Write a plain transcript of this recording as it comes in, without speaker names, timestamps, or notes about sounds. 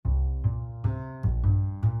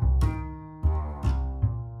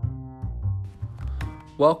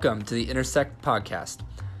Welcome to the Intersect Podcast.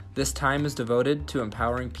 This time is devoted to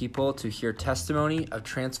empowering people to hear testimony of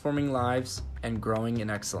transforming lives and growing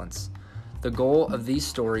in excellence. The goal of these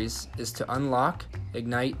stories is to unlock,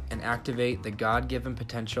 ignite, and activate the God-given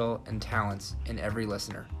potential and talents in every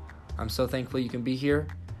listener. I'm so thankful you can be here,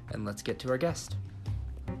 and let's get to our guest.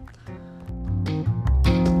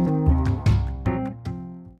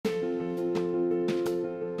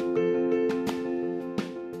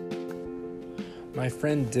 My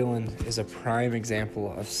friend Dylan is a prime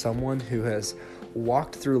example of someone who has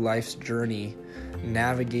walked through life's journey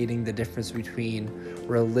navigating the difference between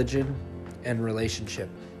religion and relationship,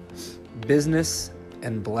 business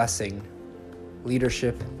and blessing,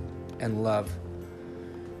 leadership and love.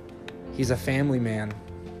 He's a family man.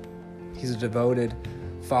 He's a devoted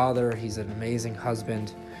father. He's an amazing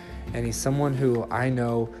husband. And he's someone who I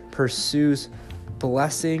know pursues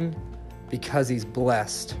blessing because he's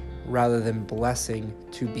blessed, rather than blessing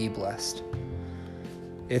to be blessed.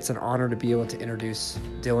 It's an honor to be able to introduce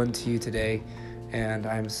Dylan to you today, and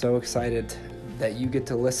I'm so excited that you get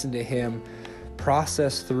to listen to him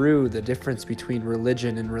process through the difference between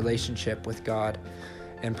religion and relationship with God,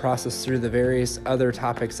 and process through the various other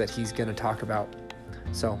topics that he's going to talk about.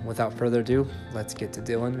 So without further ado, let's get to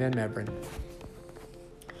Dylan Van Meberen.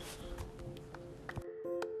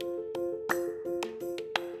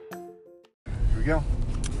 Here we go.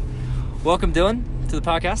 Welcome, Dylan, to the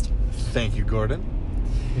podcast. Thank you, Gordon.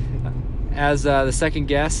 As the second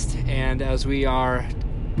guest, and as we are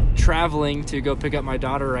traveling to go pick up my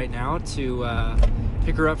daughter right now to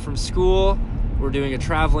pick her up from school, we're doing a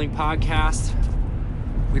traveling podcast.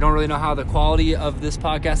 We don't really know how the quality of this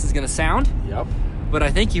podcast is going to sound. Yep. But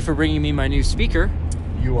I thank you for bringing me my new speaker.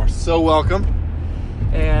 You are so welcome.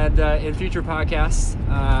 And in future podcasts,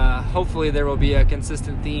 hopefully there will be a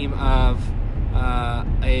consistent theme of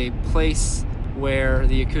a place where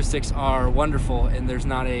the acoustics are wonderful and there's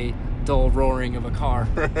not a dull roaring of a car.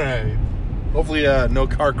 Right. Hopefully no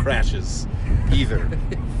car crashes either.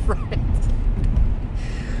 Right.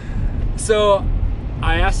 So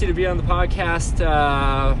I asked you to be on the podcast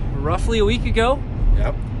roughly a week ago.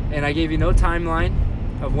 Yep. And I gave you no timeline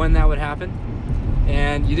of when that would happen.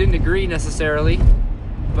 And you didn't agree necessarily.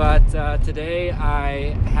 But today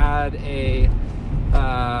I had a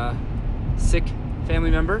sick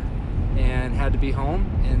family member and had to be home,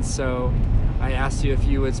 and so I asked you if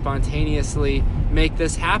you would spontaneously make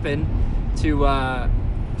this happen to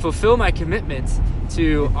fulfill my commitment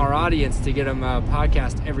to our audience to get them a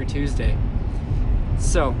podcast every Tuesday.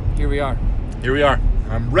 So here we are.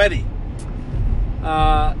 I'm ready.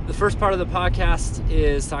 The first part of the podcast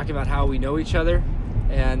is talking about how we know each other,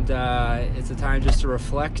 and it's a time just to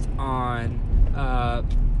reflect on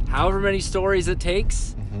however many stories it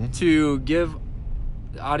takes to give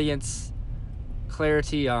the audience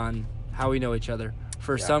clarity on how we know each other.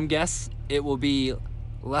 For some guests, it will be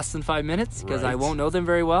less than 5 minutes because I won't know them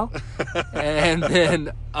very well. And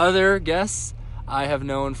then other guests I have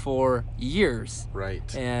known for years. Right.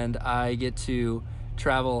 And I get to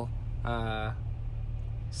travel some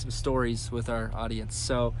stories with our audience.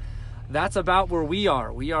 So that's about where we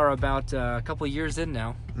are. We are about a couple of years in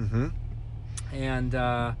now. Mm-hmm. And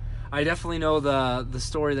I definitely know the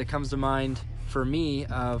story that comes to mind for me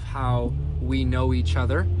of how we know each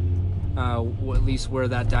other, at least where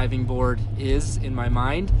that diving board is in my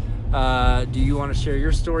mind. Do you want to share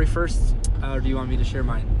your story first, or do you want me to share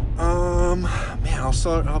mine? I'll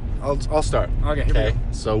start. I'll start. Okay. Here we go.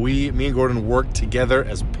 So me and Gordon worked together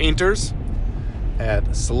as painters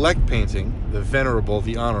at Select Painting, the Venerable,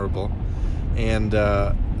 the Honorable, and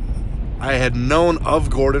I had known of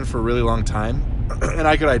Gordon for a really long time, and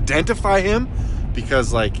I could identify him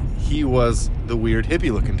because, like, he was the weird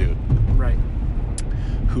hippie-looking dude. Right.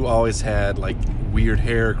 Who always had, like, weird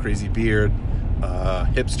hair, crazy beard,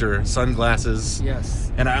 hipster sunglasses.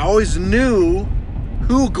 Yes. And I always knew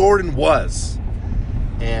who Gordon was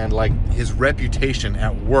and, like, his reputation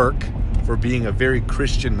at work for being a very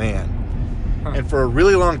Christian man. Huh. And for a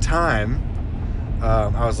really long time,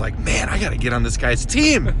 I was like, man, I gotta get on this guy's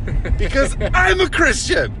team because I'm a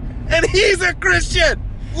Christian and he's a Christian.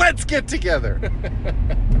 Let's get together.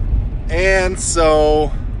 And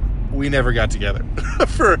so we never got together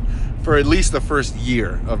for at least the first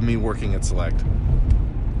year of me working at Select.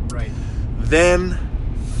 Right. Then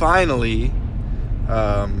finally,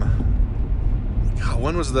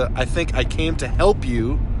 when was I think I came to help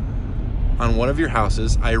you on one of your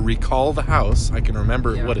houses. I recall the house. I can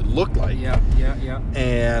remember what it looked like. Yeah.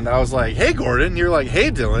 And I was like, hey, Gordon. You're like, hey,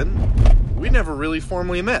 Dylan. We never really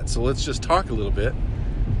formally met, so let's just talk a little bit.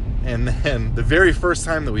 And then the very first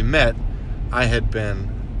time that we met, I had been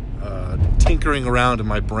tinkering around in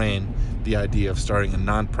my brain the idea of starting a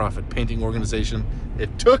nonprofit painting organization.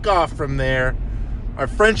 It took off from there. Our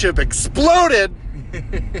friendship exploded,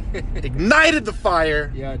 ignited the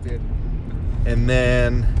fire. Yeah, it did. And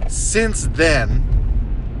then, since then,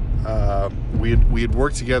 we had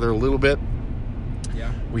worked together a little bit.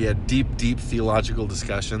 Yeah. We had deep theological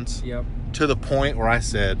discussions. Yep. To the point where I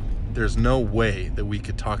said, there's no way that we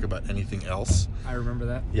could talk about anything else. I remember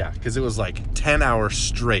that. Yeah, because it was like 10 hours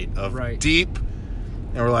straight of Right. deep.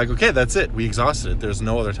 And we're like, okay, that's it. We exhausted it. There's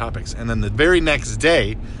no other topics. And then the very next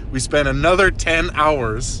day, we spent another 10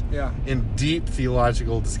 hours Yeah. in deep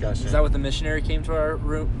theological discussion. Is that what the missionary came to our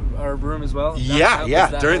room as well? Yeah.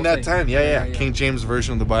 During whole that thing. time. Yeah. King James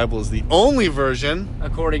Version of the Bible is the only version.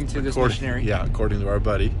 According to this missionary. Yeah, according to our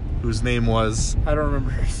buddy, whose name was... I don't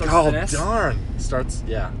remember. Starts Oh, with an S? darn. Starts,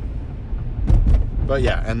 yeah. But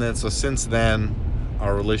yeah, and then so since then,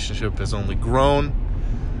 our relationship has only grown.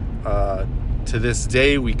 To this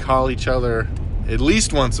day, we call each other at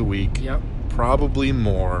least once a week. Yep. Probably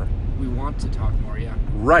more. We want to talk more, yeah.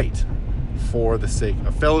 Right. For the sake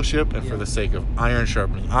of fellowship and Yeah. for the sake of iron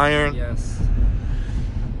sharpening iron. Yes.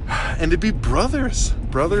 And to be brothers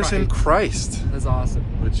in Right. Christ, That's awesome.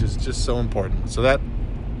 which is just so important. So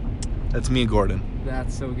that's me and Gordon.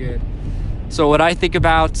 That's so good. So what I think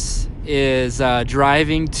about is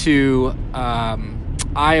driving to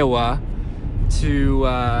Iowa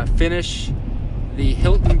to finish the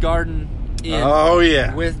Hilton Garden Inn Oh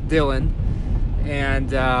yeah. with Dylan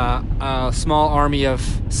and a small army of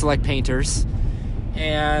select painters.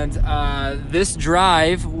 And this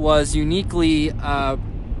drive was uniquely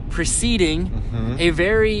preceding a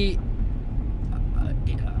very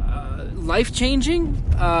life-changing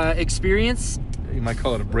experience. You might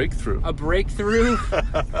call it a breakthrough. A breakthrough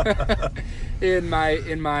in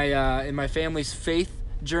my family's faith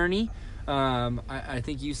journey. I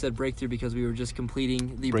think you said breakthrough because we were just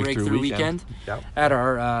completing the breakthrough weekend Yep. at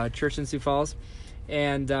our church in Sioux Falls,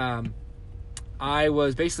 and I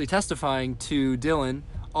was basically testifying to Dylan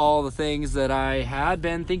all the things that I had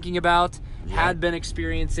been thinking about, had been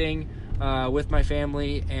experiencing with my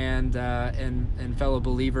family and fellow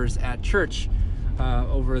believers at church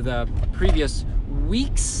over the previous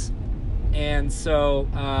weeks. And so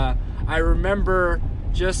I remember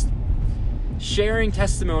just sharing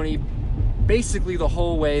testimony basically the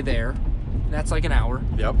whole way there. That's like an hour.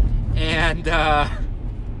 Yep. And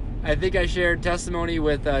I think I shared testimony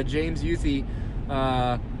with James Youthy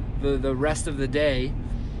the rest of the day.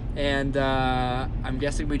 And I'm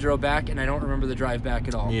guessing we drove back, and I don't remember the drive back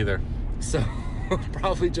at all. Neither. So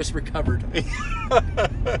probably just recovered.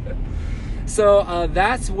 So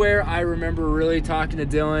that's where I remember really talking to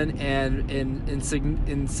Dylan and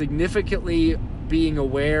significantly being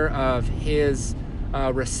aware of his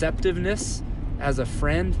receptiveness as a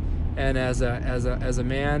friend and as a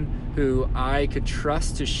man who I could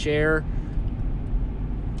trust to share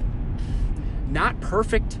not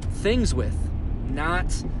perfect things with,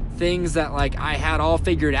 not things that like I had all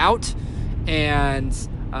figured out, and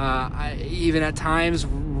even at times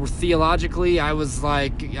theologically I was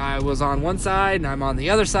on one side and I'm on the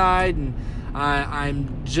other side, and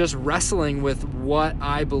I'm just wrestling with what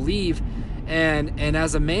I believe, and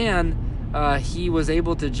as a man he was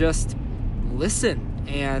able to just listen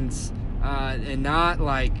and not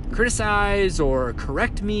like criticize or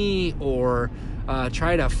correct me or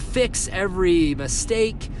try to fix every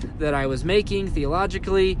mistake that I was making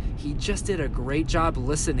theologically. He just did a great job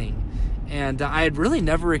listening. And I had really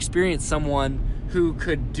never experienced someone who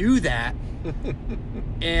could do that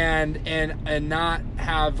and not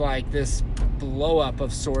have like this blow up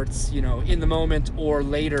of sorts, you know, in the moment or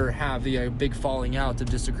later have the big falling out of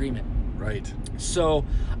disagreement. Right. So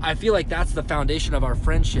I feel like that's the foundation of our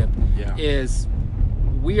friendship. Yeah. Is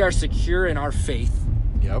we are secure in our faith.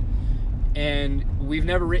 Yep. And we've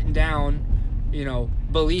never written down, you know,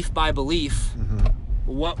 belief by belief,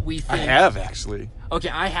 what we think. I have actually. Okay,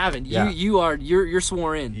 I haven't. Yeah. You're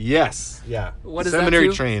sworn in. Yes. Yeah. What does that Seminary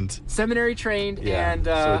do? trained. Seminary trained, Yeah, and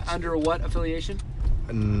so it's- under what affiliation?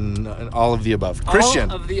 All of the above. Christian.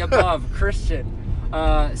 All of the above. Christian.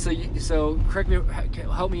 So correct me,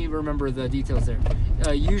 help me remember the details there.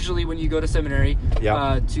 Usually when you go to seminary,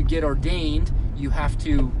 to get ordained, you have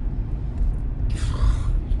to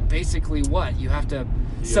basically what? You have to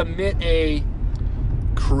submit a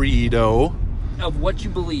Credo. of what you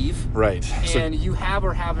believe, Right. and you have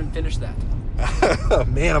or haven't finished that.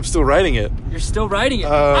 Man, I'm still writing it. You're still writing it.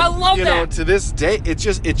 I love you that. know, to this day, it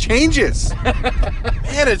changes.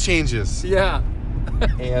 Man, it changes. Yeah.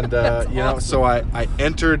 And, you know, so I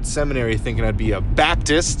entered seminary thinking I'd be a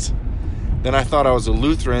Baptist, Then I thought I was a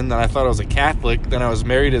Lutheran. Then I thought I was a Catholic. Then I was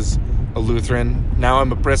married as a Lutheran. Now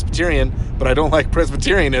I'm a Presbyterian, but I don't like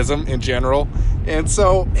Presbyterianism in general. And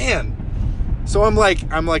so, man, so I'm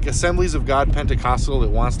like Assemblies of God Pentecostal that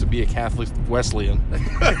wants to be a Catholic Wesleyan.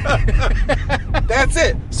 That's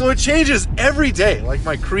it. So it changes every day. Like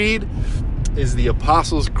my creed is the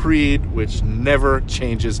Apostles' Creed, which never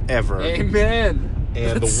changes ever. Amen.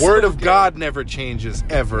 And That's the Word so of good. God never changes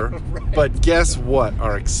ever. Right. But guess what?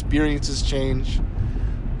 Our experiences change.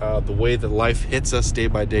 The way that life hits us day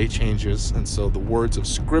by day changes. And so the words of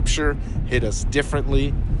Scripture hit us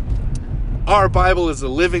differently. Our Bible is a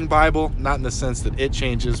living Bible, not in the sense that it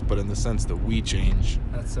changes, but in the sense that we change.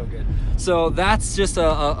 That's so good. So that's just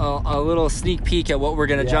a little sneak peek at what we're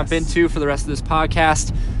going to jump Yes. into for the rest of this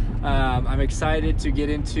podcast. I'm excited to get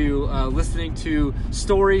into listening to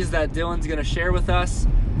stories that Dylan's going to share with us.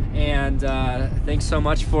 And thanks so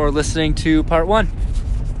much for listening to part 1.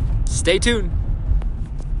 Stay tuned.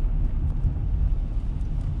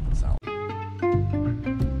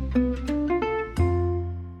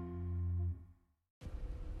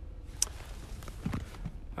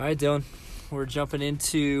 All right, Dylan, we're jumping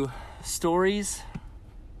into stories,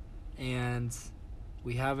 and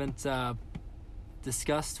we haven't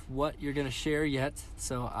discussed what you're going to share yet,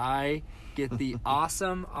 so I get the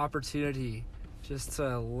awesome opportunity just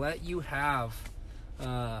to let you have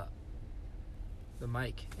the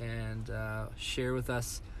mic and share with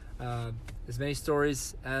us as many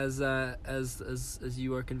stories as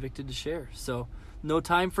you are convicted to share. So no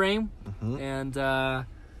time frame, and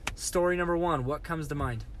story number 1, what comes to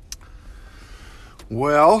mind?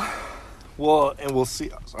 Well, and we'll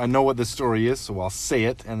see. I know what this story is, so I'll say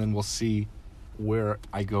it, and then we'll see where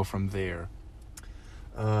I go from there.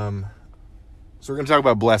 So we're going to talk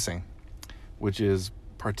about blessing, which is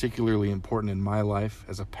particularly important in my life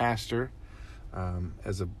as a pastor,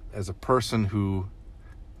 as a person who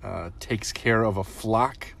takes care of a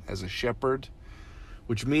flock as a shepherd,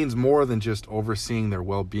 which means more than just overseeing their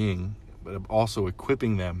well-being, but also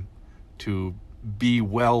equipping them to be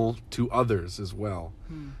well to others as well.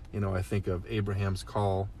 You know, I think of Abraham's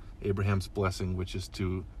call, Abraham's blessing, which is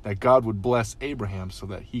that God would bless Abraham so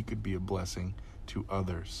that he could be a blessing to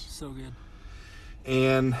others. So good.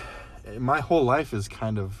 And my whole life is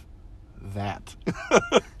kind of that.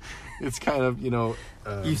 It's kind of,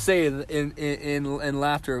 You say it in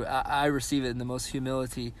laughter. I receive it in the most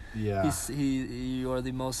humility. Yeah. You are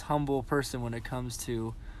the most humble person when it comes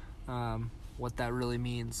to what that really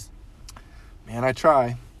means. Man, I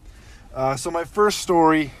try. So my first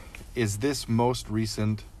story is this most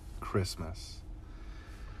recent Christmas.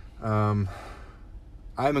 I'm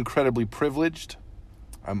incredibly privileged.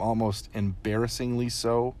 I'm almost embarrassingly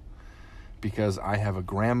so, because I have a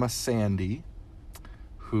Grandma Sandy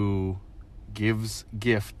who gives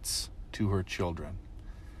gifts to her children.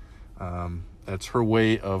 That's her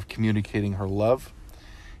way of communicating her love.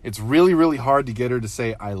 It's really, really hard to get her to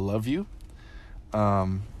say, "I love you."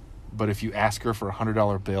 But if you ask her for a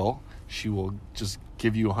 $100 bill, she will just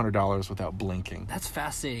give you $100 without blinking. That's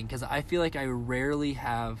fascinating, because I feel like I rarely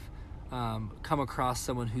have come across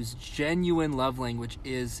someone whose genuine love language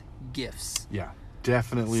is gifts. Yeah,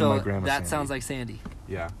 definitely So my Grandma that Sandy. sounds like Sandy.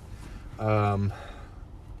 Yeah. And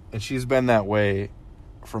she's been that way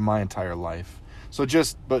for my entire life. So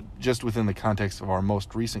just within the context of our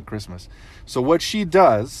most recent Christmas. So what she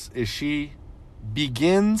does is she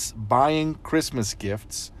begins buying Christmas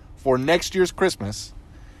gifts for next year's Christmas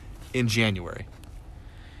in January.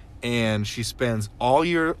 And she spends all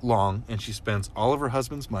year long, and she spends all of her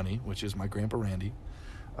husband's money, which is my Grandpa Randy,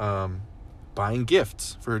 buying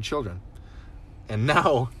gifts for her children. And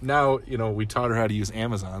now, we taught her how to use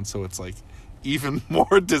Amazon, so it's like even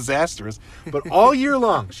more disastrous. But all year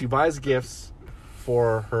long, she buys gifts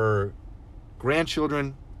for her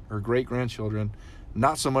grandchildren, her great-grandchildren,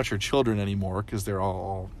 not so much her children anymore, because they're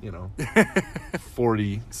all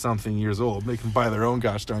 40-something years old. They can buy their own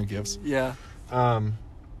gosh darn gifts. Yeah.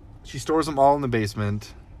 She stores them all in the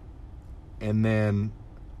basement. And then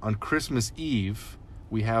on Christmas Eve,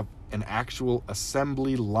 we have an actual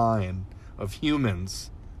assembly line of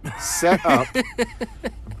humans set up,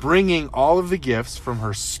 bringing all of the gifts from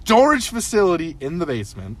her storage facility in the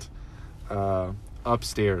basement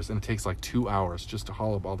upstairs. And it takes like 2 hours just to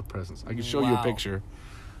haul up all the presents. I can show you a picture.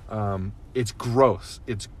 It's gross.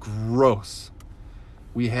 It's gross.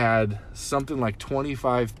 We had something like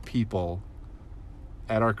 25 people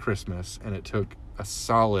at our Christmas, and it took a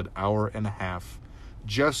solid hour and a half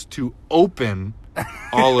just to open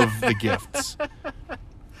all of the gifts.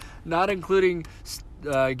 Not including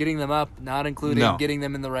getting them up, not including getting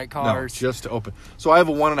them in the right cars. No, just to open. So I have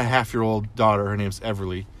a 1.5-year-old daughter. Her name's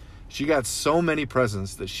Everly. She got so many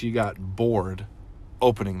presents that she got bored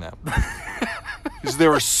opening them. Because there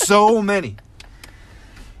were so many.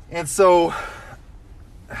 And so,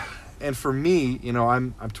 and for me, you know,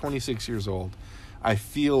 I'm 26 years old. I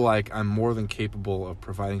feel like I'm more than capable of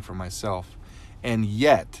providing for myself. And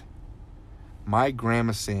yet, my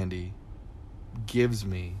Grandma Sandy gives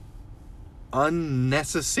me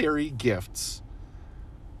unnecessary gifts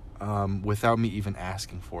without me even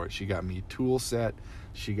asking for it. She got me a tool set.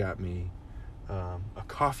 She got me a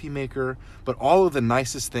coffee maker. But all of the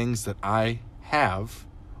nicest things that I have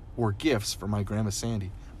were gifts for my Grandma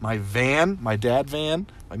Sandy. My van, my dad van,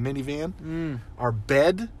 my minivan, our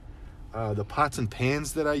bed, the pots and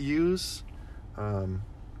pans that I use,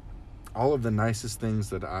 all of the nicest things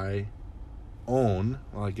that I own,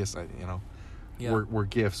 well, I guess were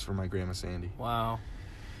gifts for my Grandma Sandy. Wow.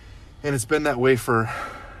 And it's been that way for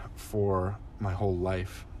my whole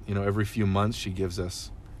life. You know, every few months she gives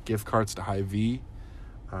us gift cards to Hy-Vee,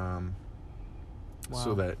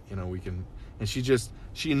 so that, you know, we can, and she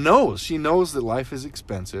knows that life is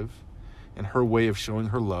expensive, and her way of showing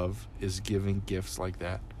her love is giving gifts like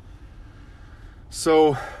that.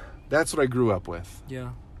 So that's what I grew up with. Yeah.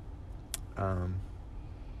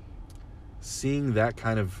 Seeing that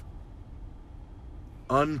kind of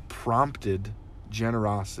unprompted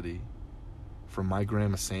generosity from my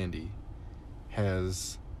Grandma Sandy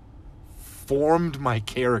has formed my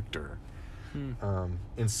character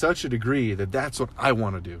in such a degree that that's what I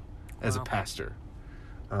want to do as a pastor.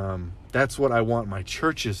 That's what I want my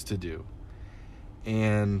churches to do.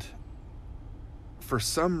 And for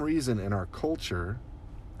some reason in our culture,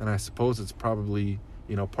 and I suppose it's probably,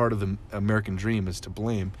 you know, part of the American dream is to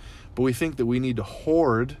blame, but we think that we need to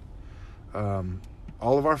hoard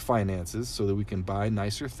all of our finances so that we can buy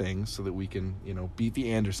nicer things, so that we can, you know, beat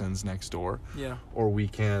the Andersons next door. Yeah. Or we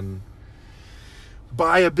can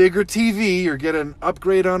buy a bigger TV or get an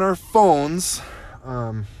upgrade on our phones,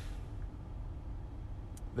 that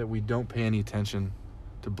we don't pay any attention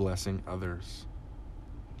to blessing others.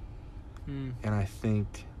 And I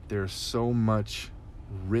think there's so much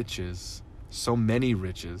riches, so many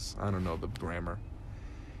riches, I don't know the grammar,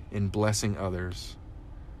 in blessing others,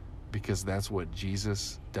 because that's what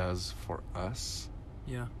Jesus does for us.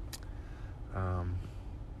 Yeah.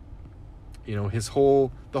 You know,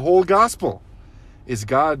 the whole gospel is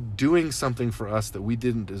God doing something for us that we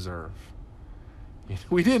didn't deserve.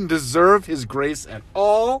 We didn't deserve his grace at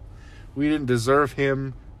all. We didn't deserve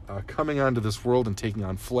him coming onto this world and taking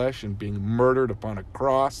on flesh and being murdered upon a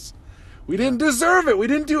cross. We didn't deserve it. We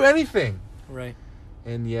didn't do anything. Right.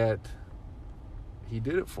 And yet, he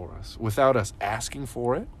did it for us without us asking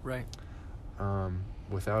for it. Right.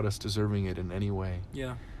 Without us deserving it in any way.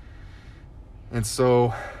 Yeah. And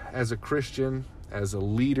so, as a Christian, as a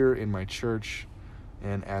leader in my church,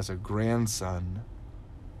 and as a grandson,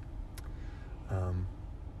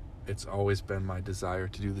 it's always been my desire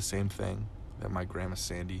to do the same thing that my Grandma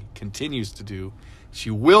Sandy continues to do. She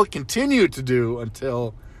will continue to do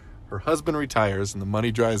until her husband retires and the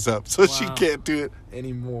money dries up, so she can't do it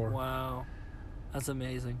anymore. Wow. That's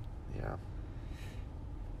amazing. Yeah.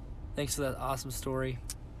 Thanks for that awesome story.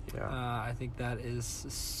 Yeah. I think that is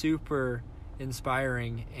super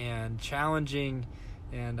inspiring and challenging,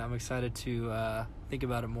 and I'm excited to think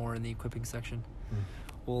about it more in the equipping section.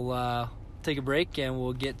 We'll take a break and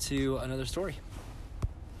we'll get to another story.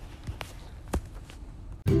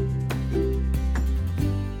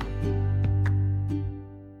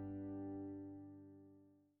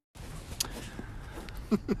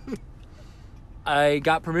 I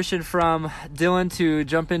got permission from Dylan to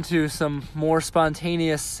jump into some more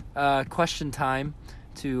spontaneous question time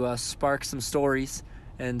to spark some stories.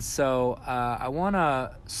 And so I want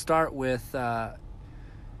to start with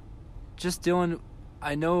just Dylan,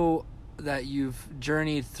 I know that you've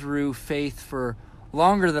journeyed through faith for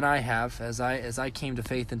longer than I have, as I came to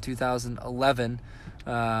faith in 2011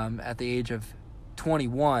 at the age of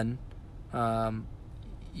 21.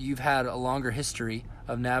 You've had a longer history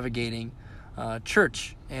of navigating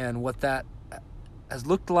church and what that has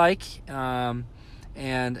looked like, and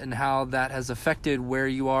how that has affected where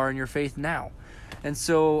you are in your faith now. And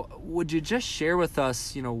so would you just share with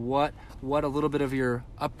us, you know, what a little bit of your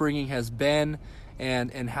upbringing has been,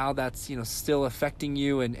 and how that's, you know, still affecting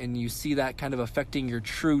you, and you see that kind of affecting your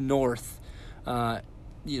true north,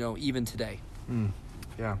 you know, even today.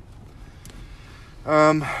 Yeah.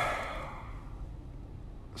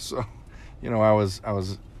 So, you know, I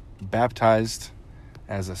was baptized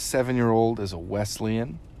as a 7-year-old as a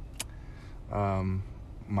Wesleyan.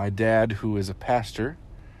 My dad, who is a pastor,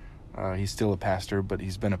 he's still a pastor, but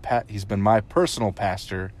he's been my personal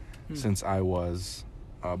pastor since I was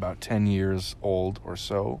about 10 years old or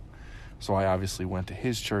so. So I obviously went to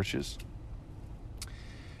his churches.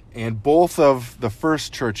 And both of the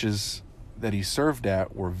first churches that he served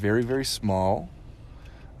at were very, very small.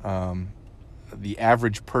 The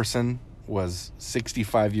average person was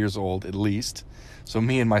 65 years old at least. So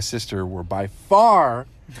me and my sister were by far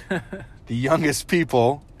the youngest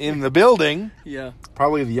people in the building. Yeah.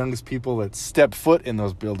 Probably the youngest people that stepped foot in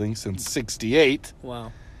those buildings since 68.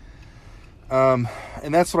 Wow. And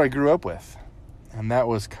that's what I grew up with. And that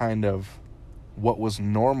was kind of what was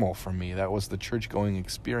normal for me. That was the church-going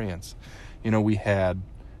experience. You know, we had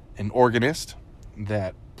an organist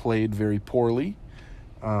that played very poorly.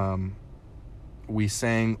 We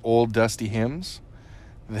sang old dusty hymns.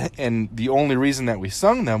 And the only reason that we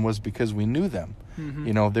sung them was because we knew them. Mm-hmm.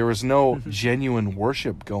 You know, there was no genuine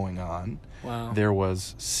worship going on. Wow. There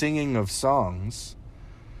was singing of songs,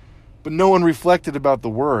 but no one reflected about the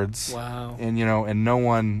words. Wow. And, you know, and no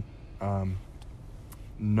one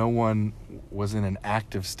was in an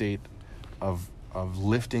active state of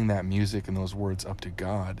lifting that music and those words up to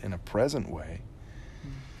God in a present way.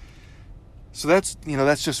 So that's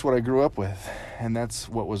just what I grew up with, and that's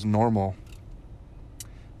what was normal.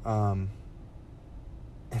 And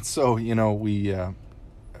so, you know,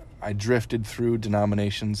 I drifted through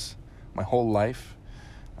denominations my whole life.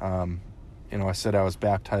 You know, I said I was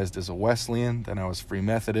baptized as a Wesleyan, then I was Free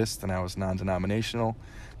Methodist, then I was non-denominational.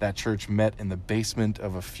 That church met in the basement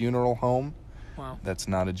of a funeral home. Wow. That's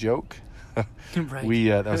not a joke. Right.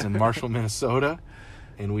 That was in Marshall, Minnesota,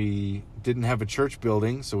 and we didn't have a church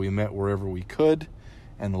building, so we met wherever we could,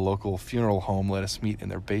 and the local funeral home let us meet in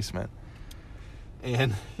their basement.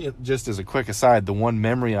 And just as a quick aside, the one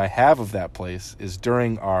memory I have of that place is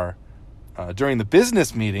during the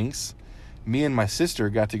business meetings, me and my sister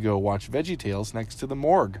got to go watch VeggieTales next to the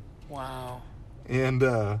morgue. Wow. And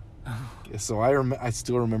so I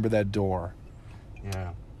still remember that door.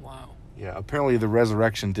 Yeah. Wow. Yeah. Apparently the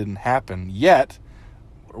resurrection didn't happen yet.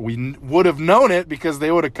 We would have known it because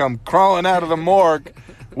they would have come crawling out of the morgue.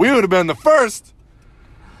 We would have been the first.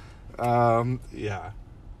 Yeah.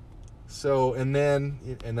 So, and then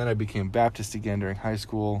I became Baptist again during high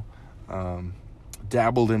school,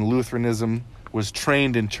 dabbled in Lutheranism, was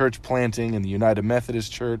trained in church planting in the United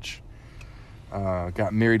Methodist Church,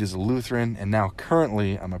 got married as a Lutheran, and now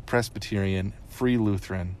currently I'm a Presbyterian, Free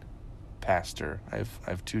Lutheran pastor. I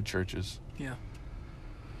have two churches. Yeah.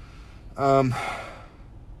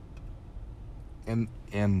 And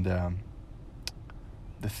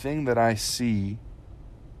the thing that I see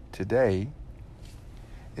today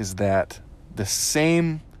is that the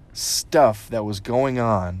same stuff that was going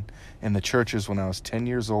on in the churches when I was 10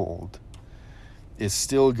 years old is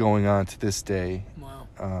still going on to this day. Wow.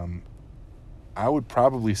 I would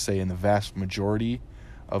probably say in the vast majority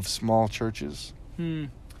of small churches,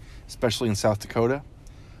 especially in South Dakota,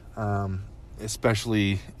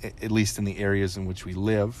 especially at least in the areas in which we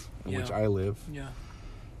live, in which I live. Yeah.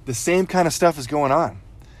 The same kind of stuff is going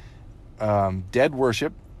on. Dead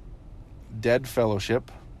worship, dead fellowship,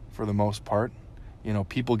 for the most part. You know,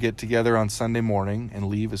 people get together on Sunday morning and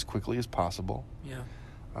leave as quickly as possible.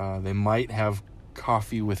 Yeah. They might have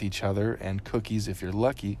coffee with each other and cookies if you're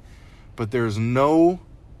lucky, but there's no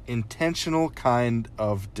intentional kind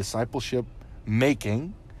of discipleship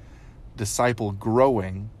making, disciple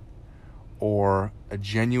growing, or a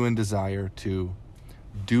genuine desire to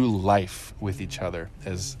do life with each other.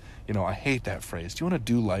 As you know, I hate that phrase. Do you want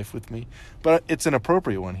to do life with me? But it's an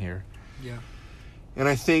appropriate one here. Yeah. And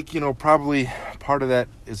I think, you know, probably part of that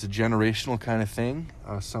is a generational kind of thing.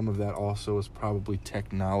 Some of that also is probably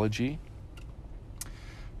technology.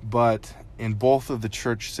 But in both of the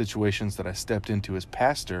church situations that I stepped into as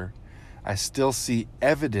pastor, I still see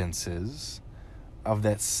evidences of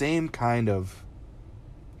that same kind of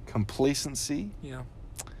complacency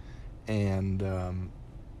and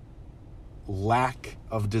lack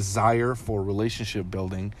of desire for relationship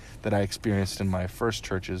building that I experienced in my first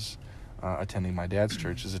churches, attending my dad's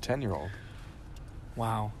church as a 10-year-old.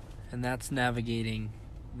 Wow. And that's navigating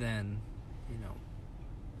then, you know,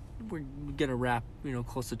 we're going to wrap, you know,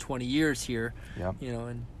 close to 20 years here, you know,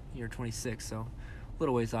 and you're 26, so a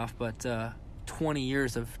little ways off, but 20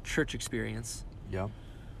 years of church experience. Yep.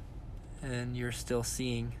 And you're still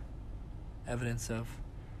seeing evidence of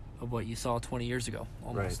what you saw 20 years ago,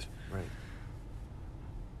 almost. Right.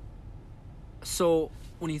 So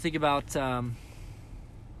when you think about,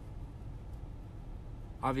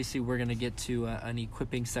 obviously we're going to get to an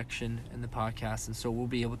equipping section in the podcast, and so we'll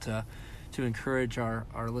be able to encourage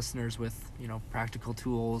our listeners with, you know, practical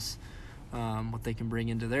tools, what they can bring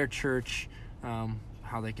into their church,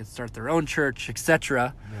 how they can start their own church,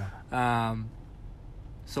 etc. Yeah.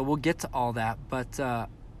 So we'll get to all that, but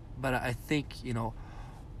I think,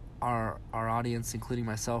 our audience, including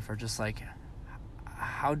myself, are just like,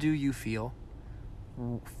 how do you feel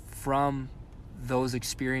from those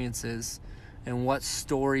experiences, and what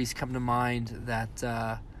stories come to mind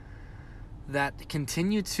that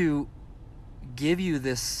continue to give you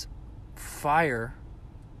this fire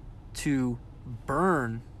to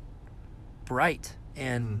burn bright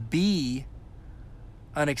and be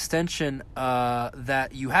an extension that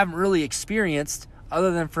you haven't really experienced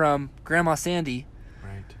other than from Grandma Sandy.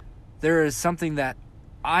 Right. There is something that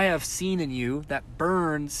I have seen in you that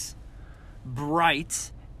burns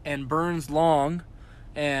bright and burns long,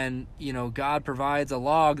 and God provides a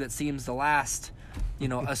log that seems to last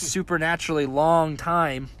a supernaturally long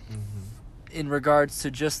time in regards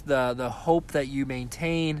to just the hope that you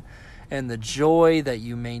maintain and the joy that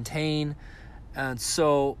you maintain. And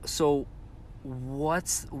so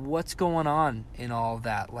what's going on in all of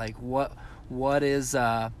that? Like what is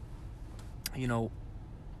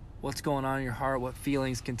what's going on in your heart? What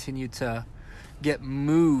feelings continue to get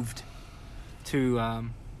moved to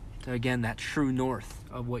again, that true north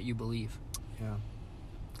of what you believe? Yeah.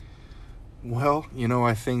 Well,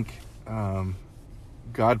 I think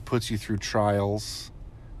God puts you through trials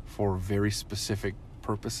for very specific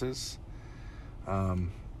purposes. I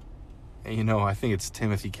think it's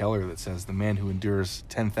Timothy Keller that says the man who endures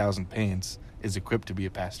 10,000 pains is equipped to be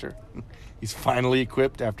a pastor. He's finally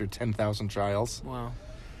equipped after 10,000 trials. Wow.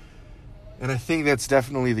 And I think that's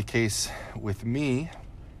definitely the case with me.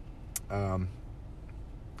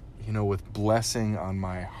 With blessing on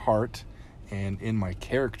my heart and in my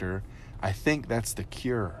character, I think that's the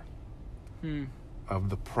cure of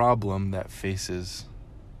the problem that faces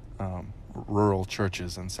rural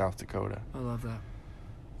churches in South Dakota. I love that.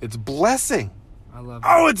 It's blessing. I love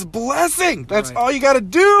Oh, it's blessing. That's right. all you got to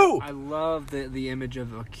do. I love the image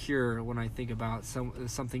of a cure when I think about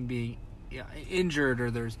something being injured,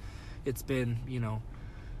 or it's been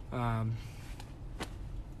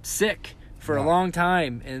sick for a long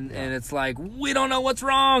time, and it's like, we don't know what's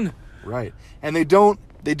wrong. Right. And they don't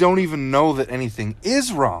even know that anything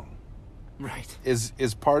is wrong. Right.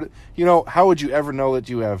 Is part of, how would you ever know that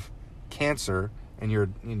you have cancer and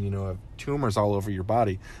have tumors all over your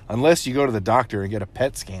body unless you go to the doctor and get a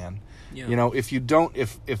PET scan? Yeah.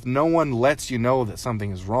 If no one lets you know that something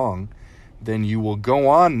is wrong, then you will go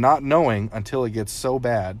on not knowing until it gets so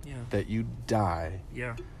bad that you die.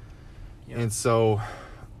 Yeah. And so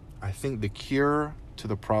I think the cure to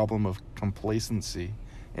the problem of complacency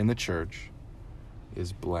in the church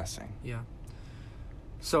is blessing. Yeah.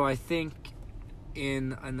 So I think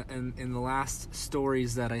in the last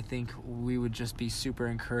stories that I think we would just be super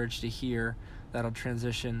encouraged to hear, that'll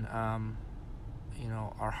transition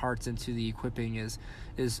our hearts into the equipping is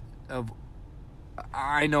of,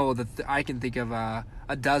 I know that I can think of a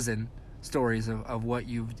dozen stories of what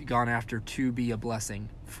you've gone after to be a blessing.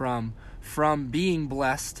 From being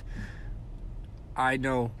blessed, I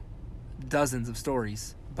know dozens of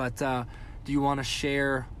stories, but do you want to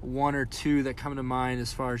share one or two that come to mind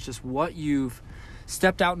as far as just what you've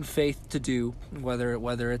stepped out in faith to do,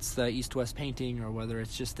 whether it's the East-West painting, or whether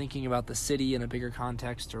it's just thinking about the city in a bigger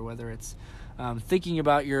context, or whether it's thinking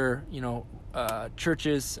about your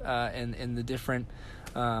churches and the different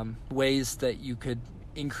ways that you could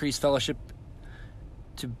increase fellowship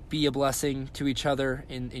to be a blessing to each other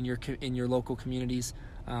in your local communities.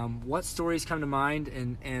 What stories come to mind,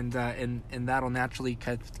 and that'll naturally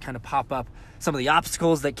kind of pop up some of the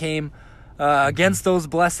obstacles that came against those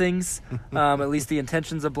blessings, at least the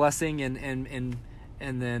intentions of blessing, and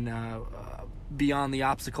then beyond the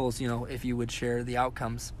obstacles, if you would share the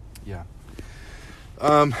outcomes. Yeah.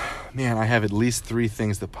 Man, I have at least 3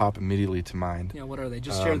 things that pop immediately to mind. Yeah, what are they?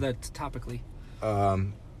 Just share that topically.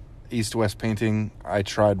 East-West painting, I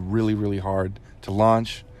tried really, really hard to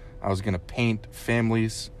launch. I was going to paint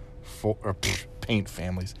families paint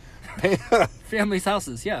families. Families'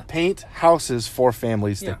 houses, yeah. Paint houses for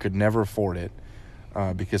families that could never afford it,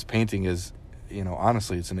 because painting is,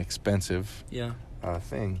 honestly, it's an expensive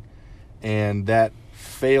thing. And that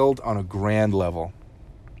failed on a grand level.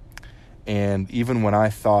 And even when I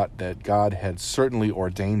thought that God had certainly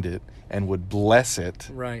ordained it and would bless it,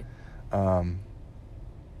 right,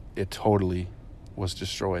 it totally was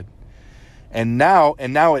destroyed. And now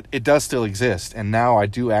it does still exist. And now I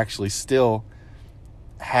do actually still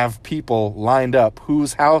have people lined up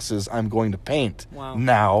whose houses I'm going to paint. Wow.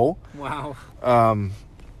 Now. Wow.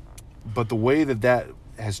 But the way that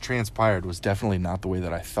has transpired was definitely not the way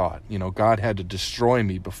that I thought. God had to destroy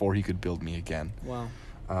me before he could build me again. Wow.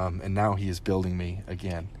 And now he is building me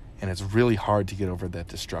again. And it's really hard to get over that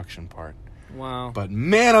destruction part. Wow. But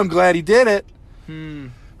man, I'm glad he did it. Hmm.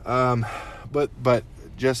 But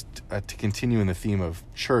just to continue in the theme of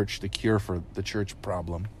church, the cure for the church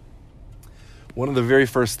problem. One of the very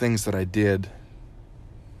first things that I did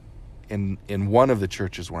in one of the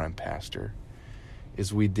churches where I'm pastor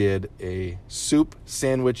is we did a soup and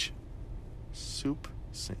sandwich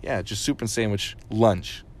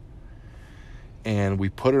lunch. And we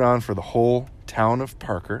put it on for the whole town of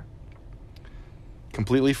Parker,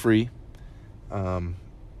 completely free.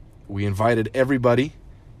 We invited everybody,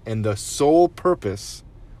 and the sole purpose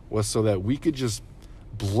was so that we could just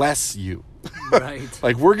bless you. Right.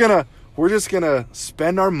 Like we're just gonna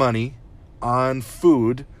spend our money on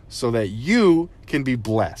food so that you can be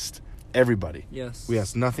blessed. Everybody. Yes. We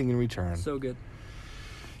ask nothing in return. So good.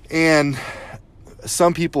 And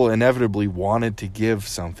some people inevitably wanted to give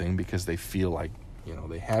something because they feel like,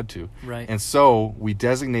 they had to. Right. And so we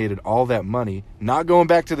designated all that money, not going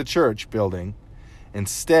back to the church building.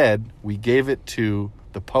 Instead, we gave it to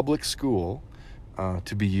the public school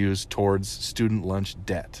to be used towards student lunch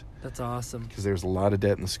debt. That's awesome. Because there's a lot of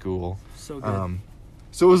debt in the school. So good.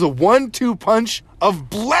 So it was a 1-2 punch of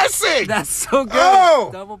blessing. That's so good. Oh!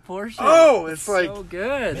 Double portion. Oh, it's like, so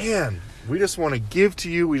good. Man, we just want to give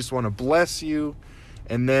to you. We just want to bless you.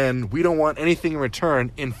 And then we don't want anything in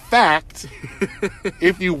return. In fact,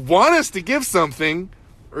 if you want us to give something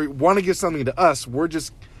or want to give something to us, we're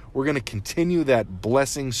going to continue that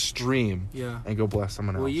blessing stream and go bless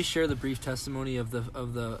someone else. Will you share the brief testimony of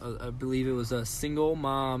the I believe it was a single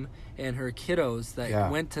mom and her kiddos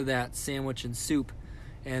that went to that sandwich and soup,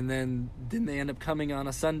 and then didn't they end up coming on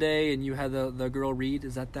a Sunday and you had the girl read?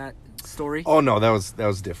 Is that story? Oh no, that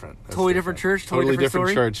was different. Totally different church. Totally different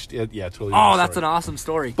story? church. Yeah, totally. Oh, that's an awesome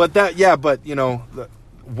story. But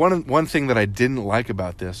one thing that I didn't like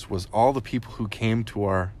about this was all the people who came to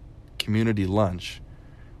our community lunch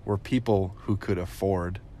were people who could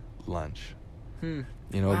afford lunch. Wow.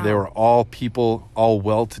 They were all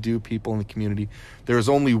well-to-do people in the community. There was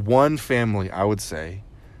only one family, I would say,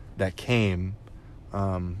 that came.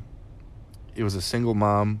 It was a single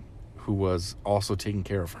mom who was also taking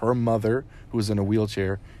care of her mother, who was in a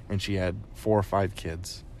wheelchair, and she had 4 or 5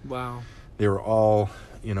 kids. Wow. They were all,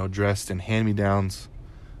 dressed in hand-me-downs.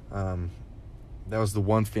 That was the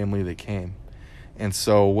one family that came. And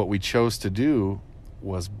so what we chose to do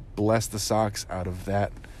was bless the socks out of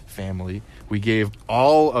that family. We gave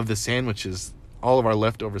all of the sandwiches, all of our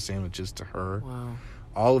leftover sandwiches to her. Wow.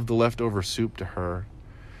 All of the leftover soup to her.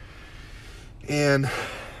 And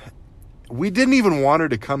we didn't even want her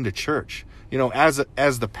to come to church. As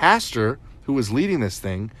the pastor who was leading this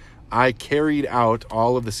thing, I carried out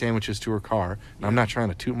all of the sandwiches to her car. And I'm not trying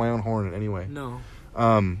to toot my own horn in any way. No.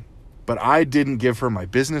 But I didn't give her my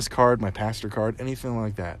business card, my pastor card, anything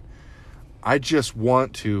like that. I just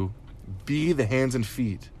want to be the hands and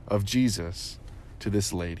feet of Jesus to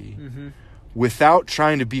this lady without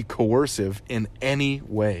trying to be coercive in any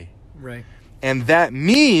way. Right. And that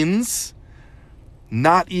means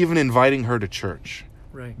not even inviting her to church.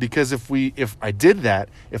 Right. Because if I did that,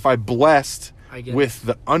 if I blessed with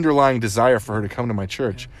the underlying desire for her to come to my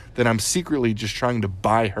church, then I'm secretly just trying to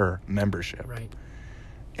buy her membership. Right.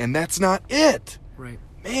 And that's not it. Right.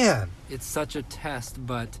 Man. It's such a test,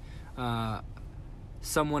 but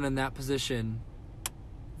someone in that position,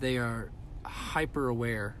 they are hyper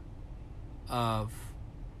aware of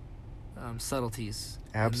subtleties.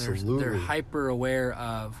 Absolutely. They're hyper aware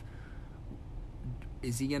of,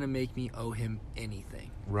 is he going to make me owe him anything?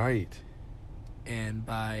 Right. And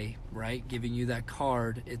by giving you that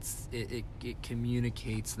card, it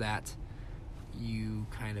communicates that you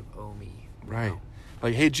kind of owe me. Right.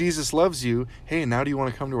 Like, hey, Jesus loves you. Hey, now do you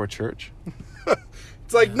want to come to our church?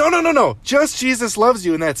 It's like, no. Just Jesus loves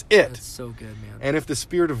you, and that's it. That's so good, man. And if the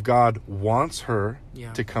Spirit of God wants her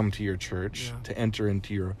Yeah. to come to your church, Yeah. to enter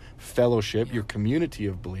into your fellowship, Yeah. your community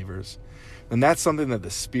of believers, then that's something that the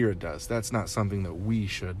Spirit does. That's not something that we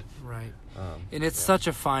should. Right. And it's such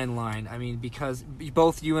a fine line. I mean, because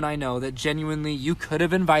both you and I know that genuinely you could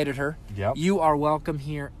have invited her. Yep. You are welcome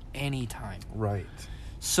here anytime. Right.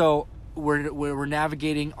 So we're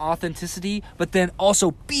navigating authenticity, but then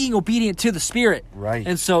also being obedient to the Spirit. Right.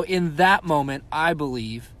 And so in that moment, I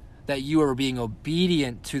believe that you are being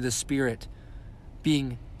obedient to the Spirit,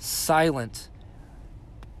 being silent,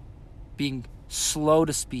 being slow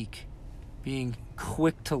to speak, being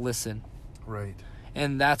quick to listen. Right.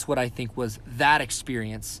 And that's what I think was that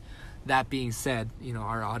experience. That being said,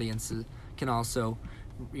 our audience can also,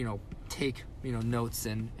 take notes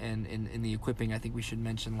and in the equipping, I think we should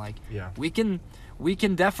mention Yeah. we can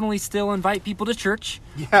definitely still invite people to church.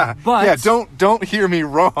 Yeah. But Yeah, don't hear me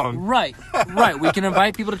wrong. Right. We can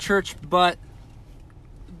invite people to church, but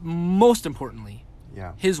most importantly,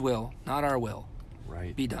 Yeah. His will, not our will,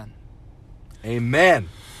 Right. be done. Amen.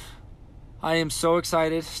 I am so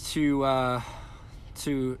excited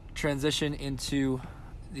to transition into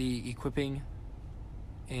the equipping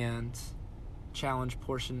and challenge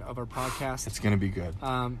portion of our podcast. It's going to be good.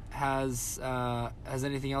 Has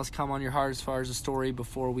anything else come on your heart as far as a story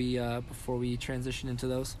before we transition into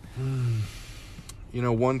those?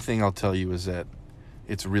 One thing I'll tell you is that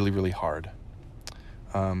it's really, really hard.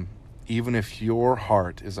 Even if your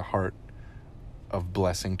heart is a heart of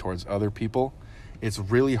blessing towards other people, it's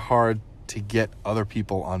really hard to get other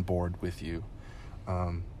people on board with you,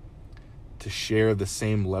 to share the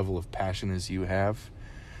same level of passion as you have,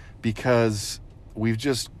 because we've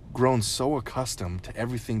just grown so accustomed to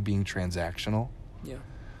everything being transactional. Yeah.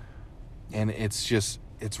 And it's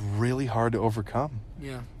really hard to overcome.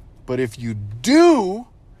 Yeah. But if you do,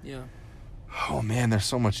 Yeah. oh man, there's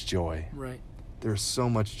so much joy. Right. There's so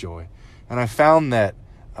much joy. And I found that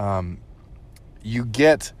you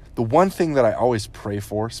get, the one thing that I always pray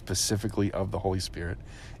for specifically of the Holy Spirit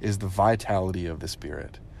is the vitality of the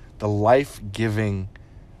Spirit, the life-giving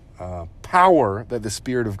power that the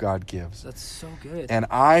Spirit of God gives. That's so good. And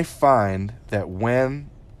I find that when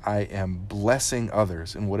I am blessing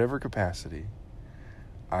others in whatever capacity,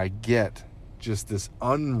 I get just this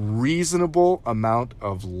unreasonable amount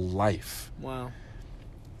of life. Wow.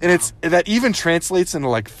 And that even translates into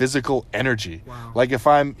like physical energy. Wow. Like if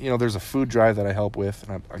I'm, there's a food drive that I help with,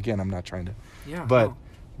 and I'm not trying to, Yeah.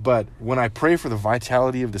 but when I pray for the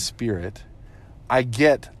vitality of the Spirit, I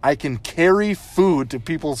can carry food to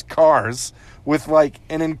people's cars with like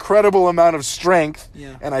an incredible amount of strength.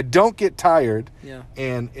 Yeah. And I don't get tired. Yeah.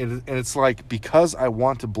 And it's like, because I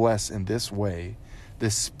want to bless in this way, the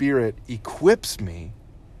Spirit equips me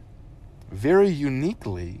very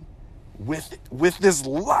uniquely with this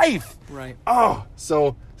life. Right. Oh,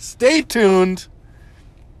 so stay tuned.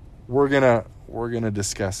 We're gonna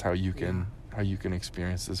discuss how you can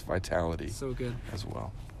experience this vitality So good. as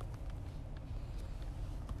well.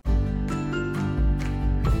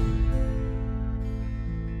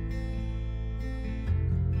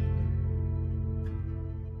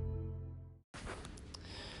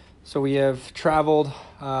 So we have traveled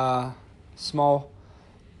a small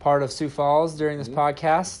part of Sioux Falls during this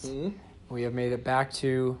podcast. We have made it back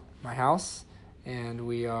to my house, and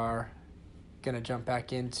we are going to jump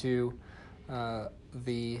back into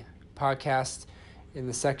the podcast. In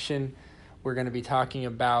the section, we're going to be talking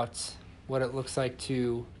about what it looks like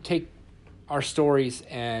to take our stories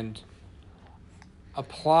and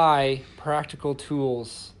apply practical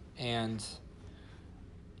tools and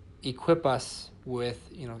equip us with,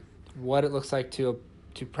 what it looks like to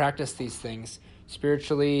practice these things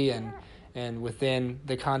spiritually and within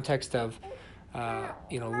the context of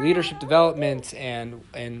leadership development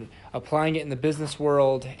and applying it in the business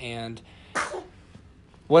world and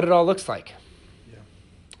what it all looks like. Yeah.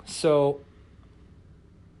 So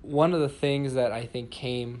one of the things that I think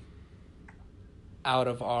came out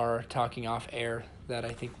of our talking off air that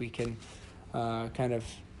I think we can kind of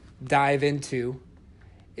dive into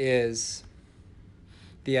is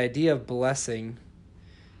the idea of blessing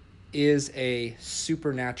is a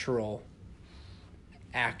supernatural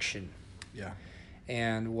action. Yeah.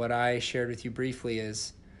 And what I shared with you briefly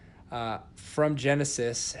is from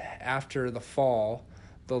Genesis, after the fall,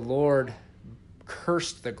 the Lord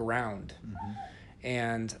cursed the ground. Mm-hmm.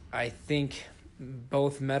 And I think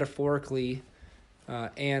both metaphorically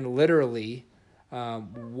and literally,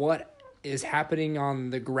 what is happening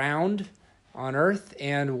on the ground on earth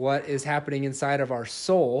and what is happening inside of our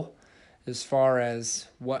soul, as far as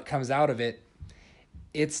what comes out of it,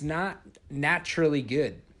 it's not naturally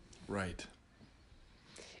good. Right.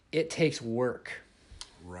 It takes work.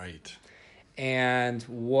 Right. And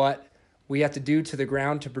what we have to do to the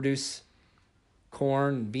ground to produce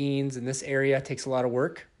corn and beans in this area takes a lot of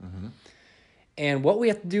work. Mm-hmm. And what we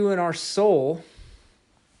have to do in our soul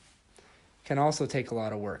can also take a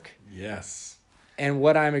lot of work. Yes. And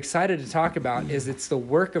what I'm excited to talk about is it's the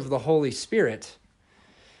work of the Holy Spirit,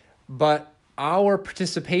 but our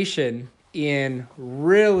participation in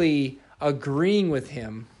really agreeing with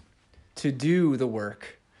Him to do the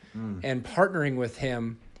work and partnering with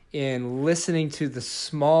Him in listening to the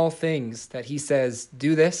small things that He says,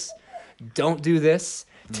 do this, don't do this,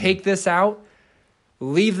 take this out,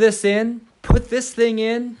 leave this in, put this thing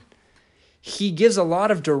in. He gives a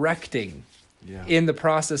lot of directing in the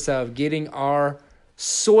process of getting our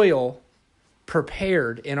soil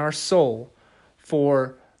prepared in our soul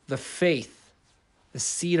for the faith, the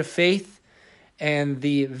seed of faith, and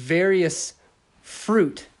the various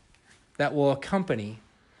fruit that will accompany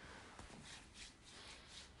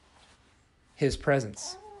his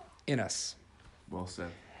presence in us. Well said.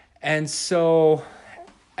 And so,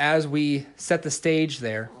 as we set the stage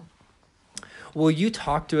there, will you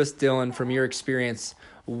talk to us, Dylan, from your experience,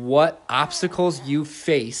 what obstacles you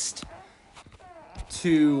faced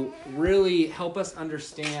to really help us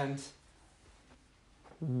understand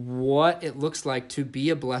what it looks like to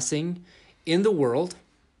be a blessing in the world,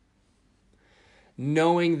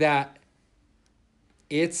 knowing that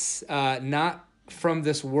it's not from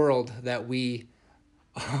this world that we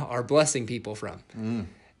are blessing people from.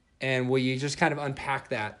 And will you just kind of unpack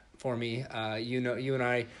that for me? You and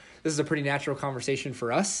I, this is a pretty natural conversation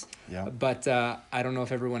for us. Yeah. But I don't know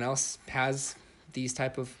if everyone else has these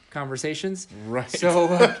type of conversations. Right. So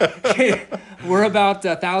we're about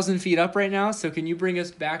 1,000 feet up right now. So can you bring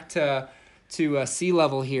us back to sea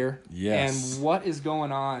level here? Yes. And what is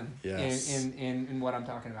going on Yes. in what I'm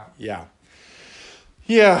talking about? Yeah.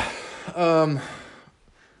 Yeah.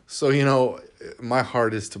 So, my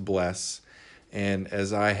heart is to bless. And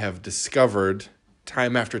as I have discovered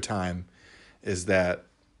time after time, is that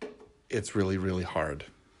it's really, really hard.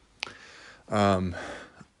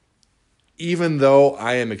 Even though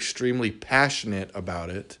I am extremely passionate about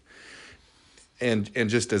it, and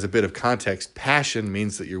just as a bit of context, passion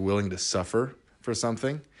means that you're willing to suffer for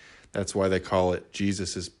something. That's why they call it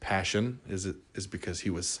Jesus' passion, is because he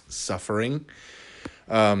was suffering.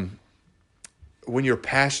 When you're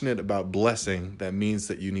passionate about blessing, that means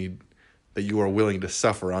that you are willing to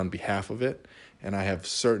suffer on behalf of it. And I have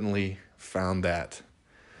certainly found that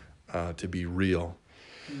to be real.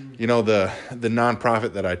 The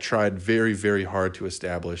nonprofit that I tried very, very hard to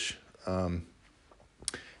establish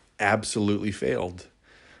absolutely failed.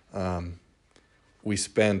 We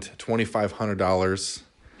spent $2,500.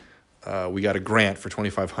 We got a grant for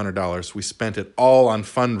 $2,500. We spent it all on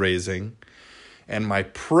fundraising. And my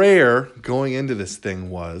prayer going into this thing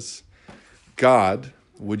was, God,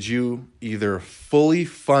 would you either fully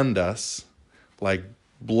fund us, like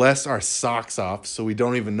bless our socks off so we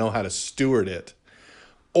don't even know how to steward it,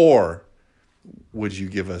 or would you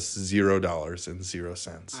give us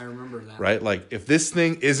 $0.00? I remember that. Right? Like, if this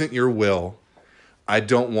thing isn't your will, I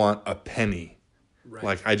don't want a penny. Right.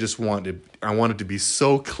 Like, I want it to be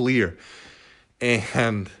so clear.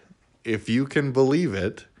 And if you can believe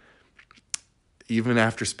it, even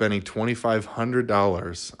after spending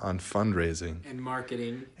 $2,500 on fundraising and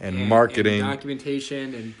marketing and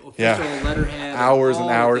documentation and official letterhead, hours and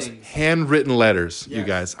all hours, things. handwritten letters. Yes. You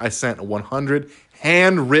guys, I sent 100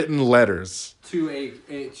 handwritten letters, to a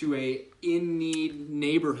in need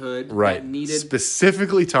neighborhood right? that needed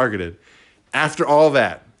Specifically targeted. After all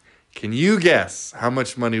that, can you guess how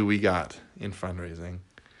much money we got in fundraising?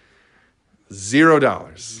 $0.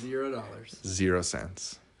 $0. 0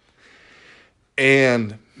 cents.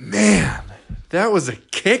 And man, that was a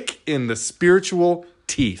kick in the spiritual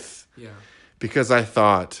teeth. Yeah. Because I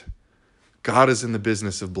thought, God is in the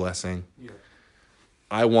business of blessing. Yeah.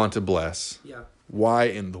 I want to bless. Yeah. Why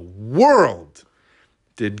in the world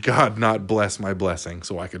did God not bless my blessing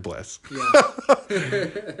so I could bless? Yeah.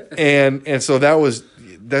 And so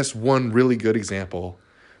that's one really good example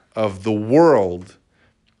of the world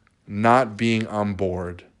not being on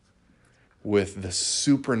board with the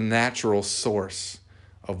supernatural source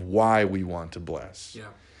of why we want to bless. Yeah.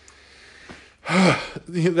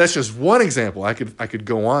 That's just one example. I could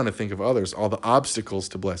go on and think of others, all the obstacles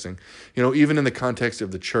to blessing. Even in the context of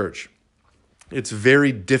the church, it's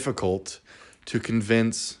very difficult to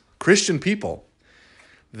convince Christian people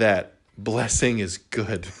that blessing is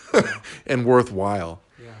good and worthwhile.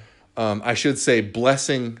 Yeah. I should say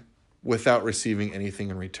blessing without receiving anything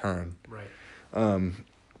in return. Right.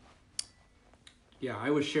 Yeah,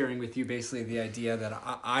 I was sharing with you basically the idea that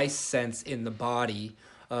I sense in the body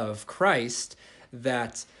of Christ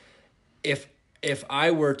that if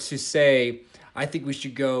I were to say, I think we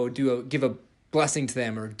should go give a blessing to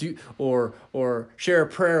them, or share a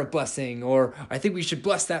prayer of blessing, or I think we should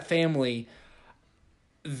bless that family,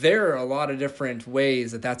 there are a lot of different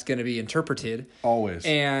ways that that's going to be interpreted. Always.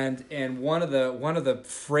 And one of the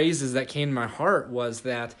phrases that came to my heart was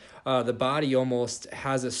that the body almost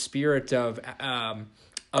has a spirit of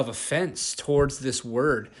offense towards this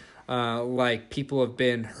word, like people have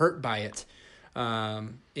been hurt by it.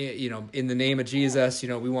 in the name of Jesus,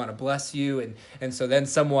 we want to bless you. And so then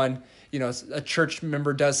someone, a church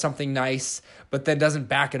member does something nice, but then doesn't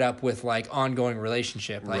back it up with like ongoing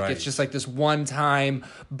relationship. Like Right. it's just like this one time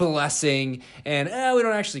blessing and we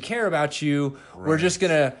don't actually care about you. We're just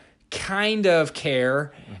going to kind of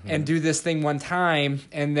care and do this thing one time.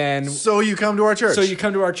 And then So you come to our church. so you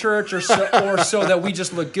come to our church or so that we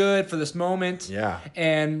just look good for this moment. Yeah.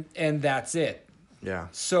 And that's it. Yeah.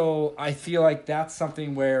 So I feel like that's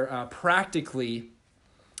something where practically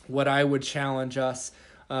what I would challenge us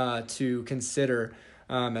to consider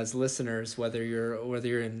as listeners, whether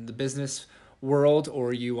you're in the business world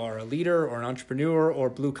or you are a leader or an entrepreneur or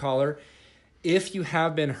blue collar, if you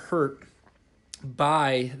have been hurt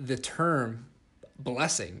by the term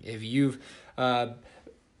blessing, if you've had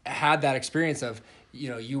that experience of,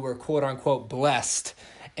 you were quote unquote blessed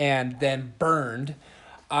and then burned,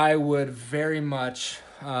 I would very much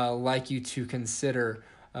like you to consider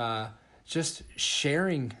just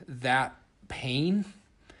sharing that pain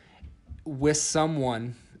with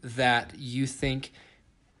someone that you think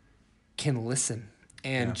can listen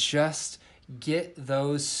and just get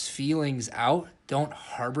those feelings out. Don't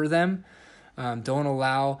harbor them. Don't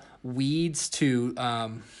allow weeds to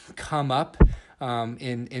come up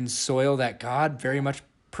in soil that God very much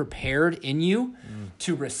prepared in you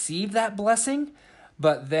to receive that blessing.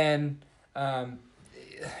 But then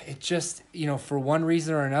it just, for one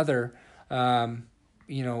reason or another,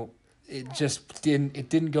 it just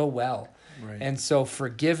didn't go well. Right. And so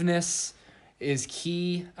forgiveness is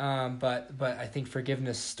key. But I think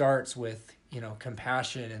forgiveness starts with,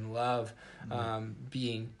 compassion and love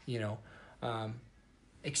being,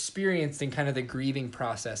 experienced in kind of the grieving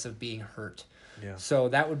process of being hurt. Yeah. So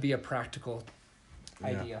that would be a practical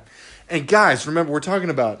idea. And guys, remember, we're talking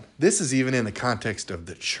about, this is even in the context of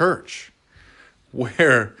the church,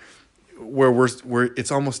 where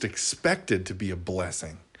it's almost expected to be a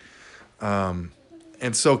blessing. And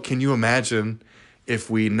so can you imagine if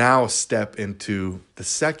we now step into the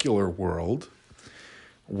secular world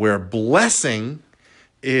where blessing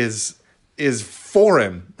is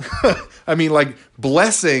foreign? I mean, like,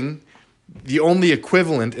 blessing, the only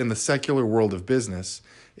equivalent in the secular world of business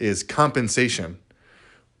is compensation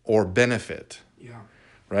or benefit. Yeah.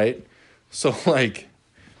 Right? So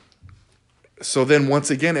then once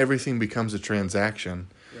again, everything becomes a transaction.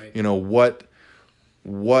 Right.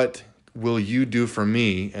 What will you do for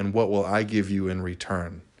me and what will I give you in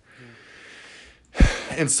return? Yeah.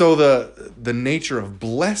 And so the nature of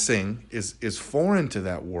blessing is foreign to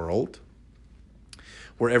that world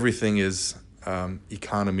where everything is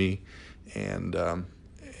economy and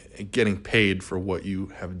getting paid for what you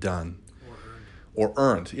have done. Or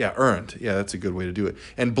earned. Yeah, earned. Yeah, that's a good way to do it.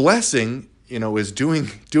 And blessing, is doing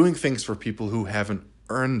things for people who haven't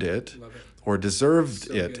earned it or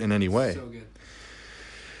deserved it in any way. So good.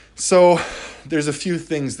 So there's a few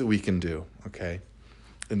things that we can do, okay,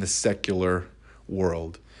 in the secular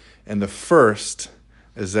world. And the first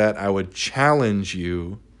is that I would challenge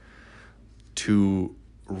you to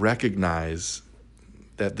recognize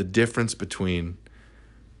that the difference between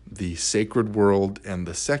the sacred world and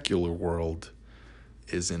the secular world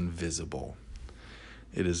is invisible.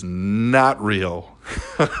 It is not real.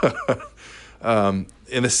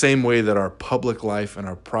 In the same way that our public life and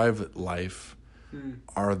our private life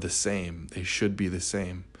are the same. They should be the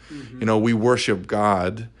same. Mm-hmm. We worship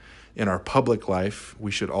God in our public life.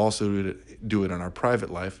 We should also do it in our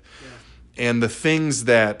private life. Yeah. And the things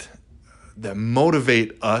that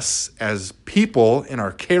motivate us as people in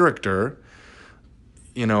our character,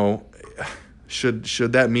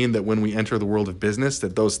 should that mean that when we enter the world of business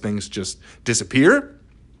that those things just disappear?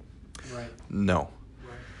 Right. No.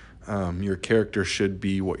 Right. Your character should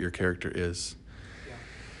be what your character is. Yeah.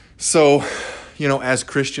 So, as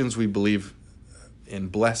Christians, we believe in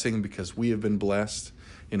blessing because we have been blessed.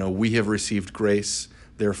 We have received grace.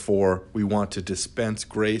 Therefore, we want to dispense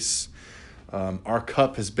grace. Our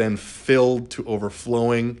cup has been filled to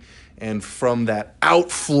overflowing. And from that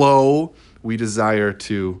outflow, we desire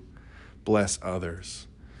to bless others.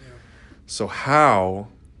 Yeah. So how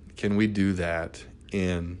can we do that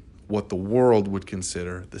in what the world would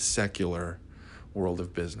consider the secular world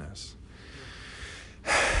of business?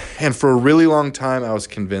 And for a really long time, I was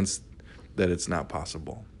convinced that it's not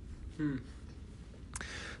possible.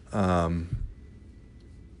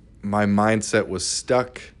 My mindset was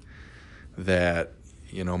stuck that,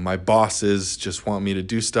 my bosses just want me to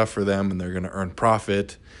do stuff for them and they're going to earn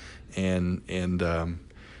profit. And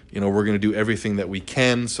we're going to do everything that we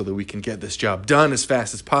can so that we can get this job done as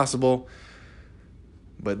fast as possible.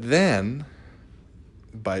 But then,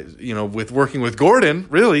 with working with Gordon,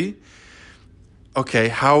 really, okay,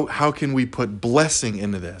 how can we put blessing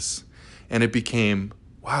into this? And it became,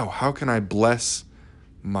 wow, how can I bless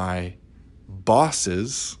my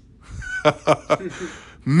bosses?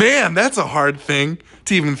 Man, that's a hard thing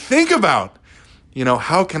to even think about. You know,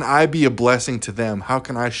 how can I be a blessing to them? How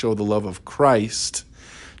can I show the love of Christ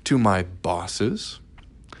to my bosses,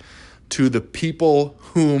 to the people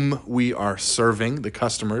whom we are serving, the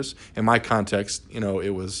customers? In my context, you know, it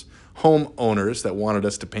was homeowners that wanted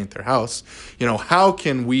us to paint their house. You know, how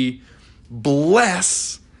can we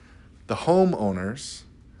bless the homeowners,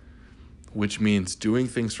 which means doing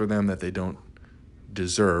things for them that they don't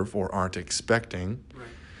deserve or aren't expecting,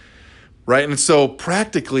 right? And so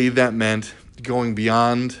practically that meant going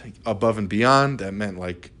beyond, above and beyond. That meant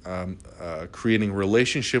like creating a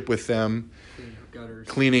relationship with them,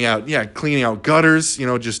 cleaning out gutters, you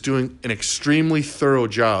know, just doing an extremely thorough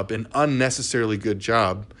job, an unnecessarily good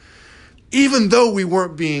job, even though we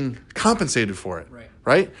weren't being compensated for it,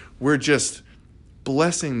 right? We're just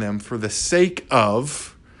blessing them for the sake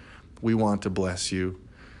of, we want to bless you.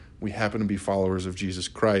 We happen to be followers of Jesus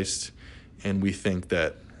Christ, and we think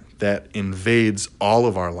that invades all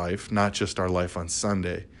of our life, not just our life on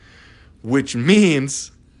Sunday, which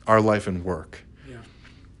means our life and work. Yeah.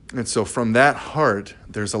 And so from that heart,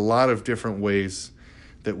 there's a lot of different ways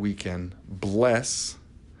that we can bless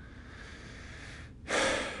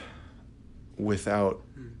without,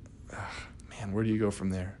 man, where do you go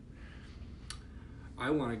from there? I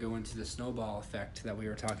want to go into the snowball effect that we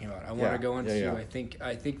were talking about. I want to go into. I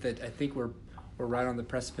think we're right on the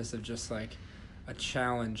precipice of just like a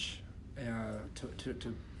challenge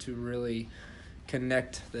to really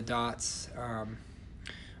connect the dots. I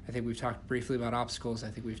think we've talked briefly about obstacles. I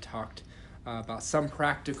think we've talked about some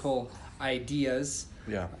practical ideas.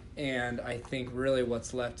 Yeah. And I think really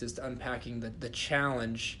what's left is unpacking the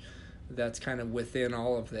challenge that's kind of within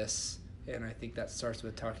all of this. And I think that starts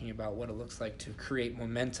with talking about what it looks like to create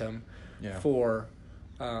momentum for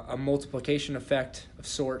a multiplication effect of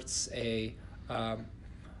sorts, a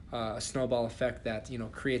snowball effect that, you know,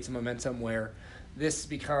 creates a momentum where this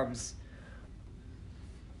becomes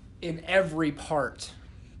in every part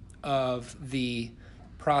of the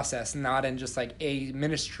process, not in just like a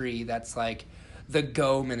ministry that's like the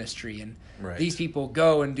go ministry and these people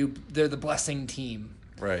go and they're the blessing team.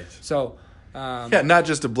 Right. So not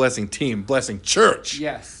just a blessing team, blessing church.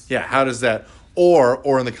 Yes. Yeah, how does that,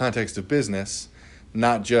 or in the context of business,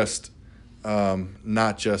 not just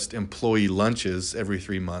employee lunches every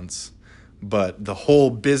 3 months, but the whole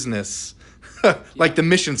business, like the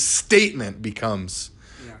mission statement becomes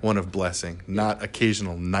one of blessing, not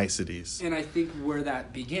occasional niceties. And I think where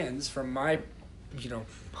that begins, from my,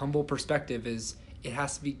 humble perspective, is it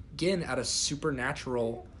has to begin at a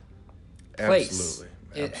supernatural place. Absolutely.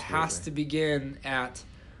 It has to begin at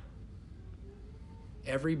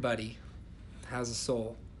everybody has a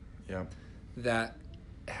soul that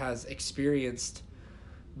has experienced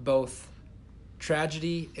both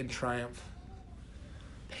tragedy and triumph,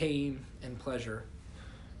 pain and pleasure,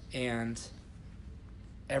 and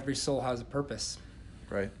every soul has a purpose.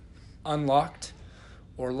 Right. Unlocked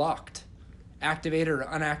or locked, activated or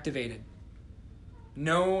unactivated,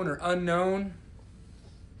 known or unknown,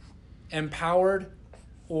 empowered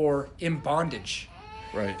or in bondage.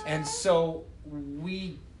 Right. And so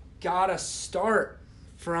we gotta start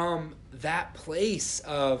from that place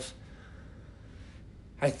of,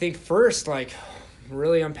 I think first, like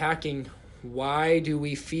really unpacking, why do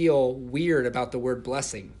we feel weird about the word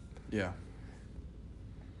blessing? Yeah.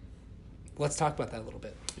 Let's talk about that a little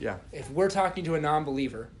bit. Yeah. If we're talking to a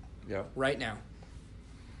non-believer right now,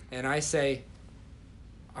 and I say,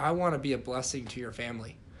 I want to be a blessing to your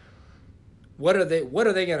family, what are they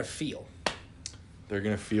going to feel? They're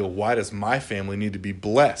going to feel, why does my family need to be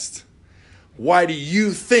blessed? Why do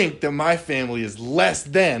you think that my family is less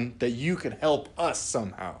than, that you can help us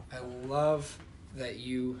somehow? I love that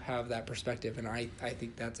you have that perspective, and I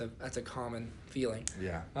think that's a common feeling.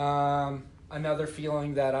 Yeah. Another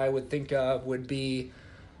feeling that I would think of would be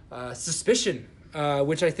suspicion,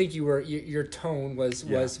 which I think your tone was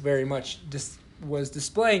very much was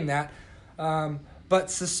displaying that,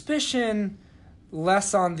 but suspicion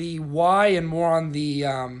less on the why and more on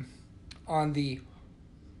the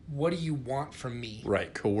what do you want from me?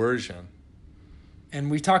 Right, coercion.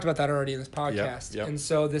 And we talked about that already in this podcast. Yep. And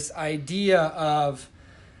so this idea of,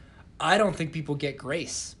 I don't think people get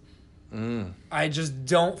grace. I just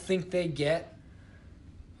don't think they get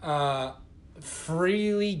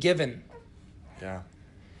freely given. Yeah.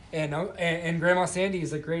 And Grandma Sandy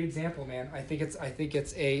is a great example, man. I think it's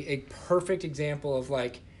a perfect example of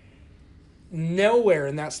like, nowhere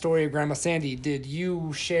in that story of Grandma Sandy did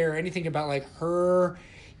you share anything about like her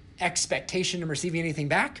expectation of receiving anything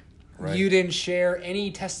back. Right. You didn't share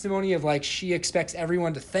any testimony of like she expects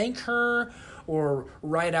everyone to thank her or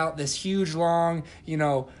write out this huge long,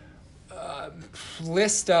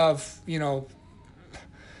 list of,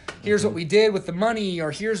 here's what we did with the money,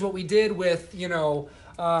 or here's what we did with,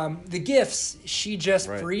 the gifts. She just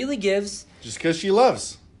freely gives. Just because she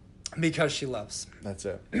loves. Because she loves. That's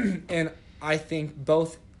it. And I think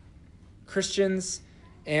both Christians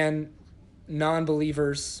and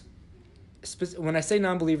non-believers, when I say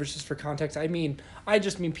non-believers, just for context, I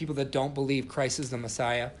just mean people that don't believe Christ is the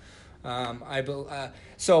Messiah. If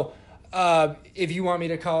you want me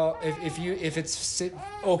to call, if it's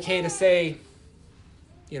okay to say,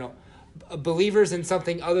 believers in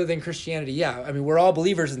something other than Christianity, yeah. I mean, we're all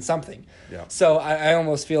believers in something. Yeah. So I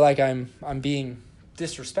almost feel like I'm being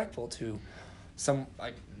disrespectful to some,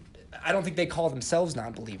 like, I don't think they call themselves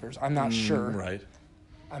non-believers. I'm not sure. Right.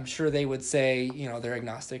 I'm sure they would say, they're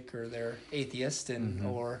agnostic or they're atheist, and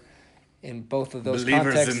or in both of those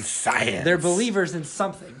Believers contexts, in science. they're believers in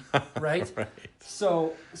something, right? Right.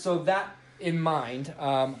 So that in mind,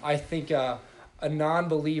 I think a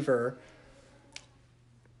non-believer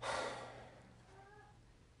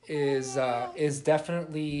is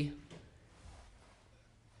definitely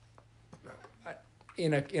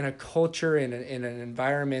in a culture, in an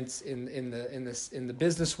environment, in the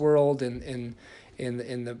business world, in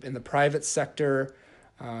the private sector,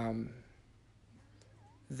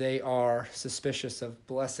 they are suspicious of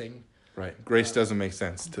blessing. Right. Grace doesn't make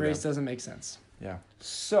sense to them. Grace doesn't make sense. Yeah.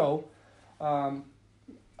 So,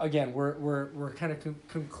 again, we're kind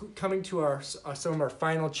of coming to some of our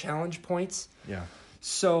final challenge points. Yeah.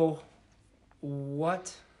 So,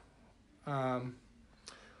 what?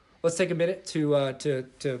 Let's take a minute to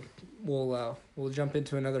we'll jump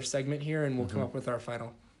into another segment here, and we'll come up with our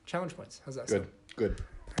final challenge points. How's that sound? Good.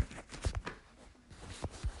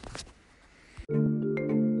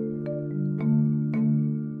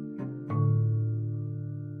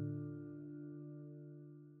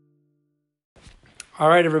 All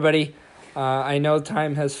right, everybody. I know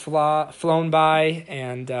time has flown by,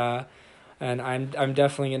 and I'm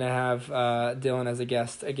definitely gonna have Dylan as a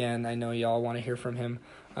guest again. I know y'all want to hear from him.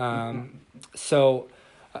 So,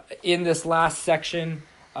 in this last section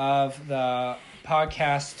of the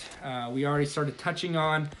podcast, we already started touching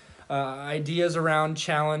on ideas around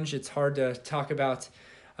challenge. It's hard to talk about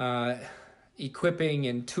equipping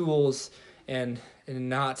and tools and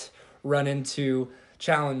not run into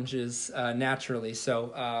challenges naturally.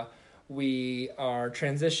 So we are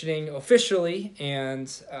transitioning officially, and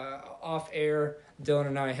off air, Dylan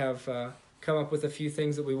and I have come up with a few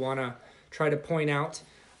things that we want to try to point out,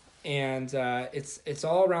 and it's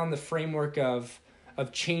all around the framework of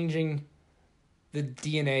changing the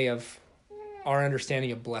DNA of our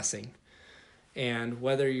understanding of blessing. And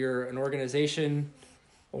whether you're an organization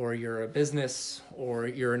or you're a business or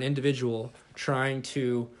you're an individual trying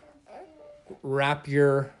to wrap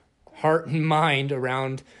your heart and mind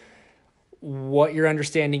around what your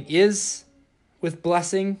understanding is with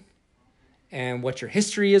blessing and what your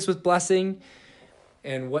history is with blessing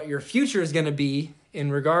and what your future is going to be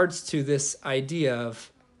in regards to this idea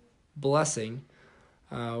of blessing.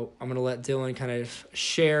 I'm going to let Dylan kind of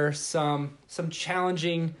share some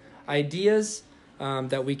challenging ideas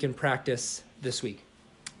that we can practice this week.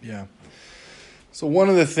 Yeah. So one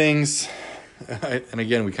of the things, and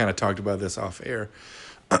again, we kind of talked about this off air,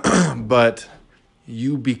 but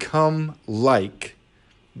you become like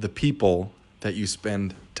the people that you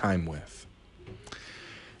spend time with.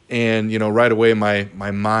 And, right away my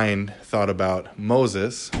mind thought about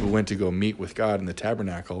Moses, who went to go meet with God in the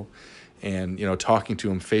tabernacle, and, talking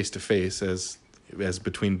to him face to face as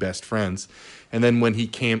between best friends. And then when he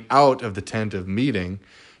came out of the tent of meeting,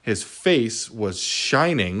 his face was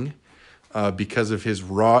shining because of his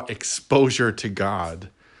raw exposure to God,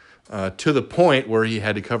 to the point where he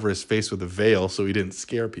had to cover his face with a veil so he didn't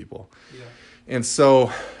scare people. Yeah. And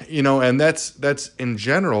so, and that's in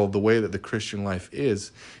general the way that the Christian life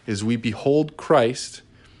is we behold Christ,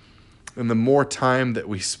 and the more time that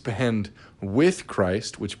we spend with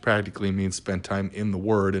Christ, which practically means spend time in the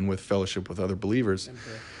Word and with fellowship with other believers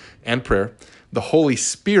and prayer, the Holy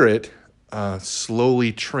Spirit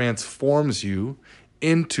slowly transforms you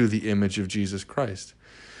into the image of Jesus Christ.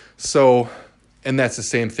 So, and that's the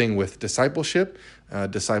same thing with discipleship.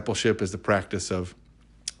 Discipleship is the practice of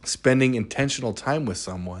spending intentional time with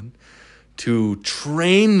someone to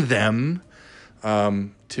train them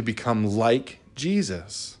to become like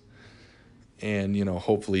Jesus. And,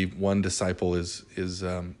 hopefully one disciple is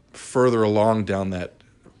further along down that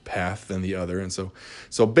path than the other. And so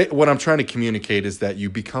what I'm trying to communicate is that you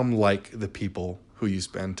become like the people who you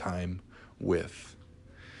spend time with.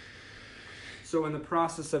 So in the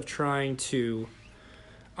process of trying to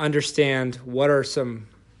understand what are some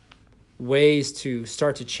ways to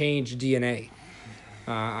start to change DNA,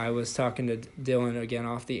 I was talking to Dylan again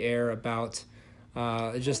off the air about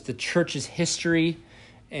just the church's history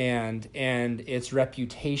and its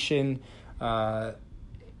reputation, and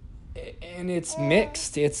it's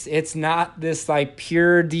mixed. It's not this like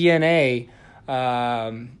pure DNA,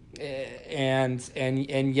 and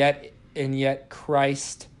yet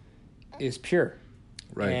Christ is pure.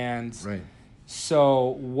 Right. And right.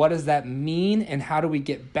 so what does that mean, and how do we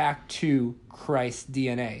get back to Christ's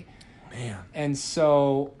DNA? Man. And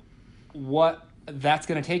so what that's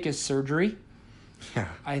going to take is surgery. Yeah.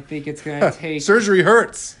 I think it's going to take... Surgery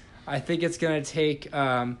hurts. I think it's going to take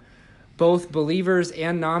both believers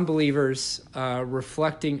and non-believers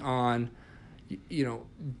reflecting on,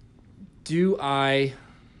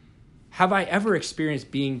 have I ever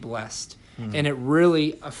experienced being blessed? And it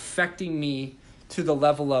really affecting me to the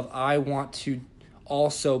level of I want to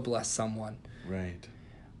also bless someone. Right.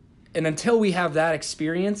 And until we have that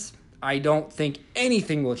experience, I don't think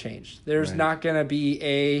anything will change. There's not going to be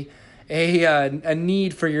a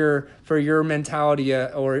need for your mentality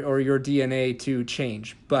or your DNA to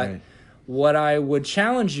change. But what I would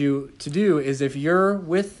challenge you to do is, if you're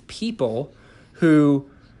with people who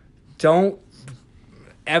don't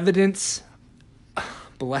evidence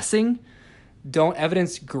blessing, don't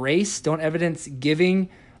evidence grace, don't evidence giving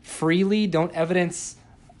freely, don't evidence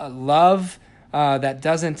love that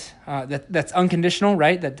doesn't that's unconditional,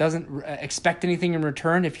 right? That doesn't expect anything in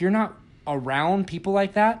return. If you're not around people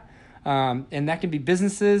like that, and that can be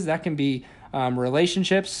businesses, that can be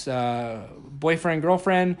relationships, boyfriend,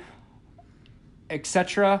 girlfriend,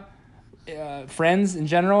 etc., friends in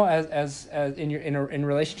general, as in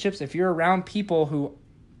relationships. If you're around people who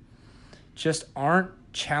just aren't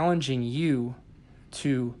challenging you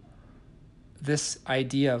to this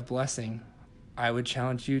idea of blessing, I would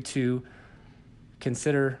challenge you to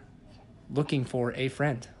consider looking for a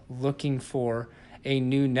friend, looking for a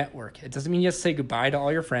new network. It doesn't mean you have to say goodbye to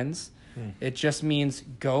all your friends. It just means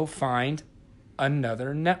go find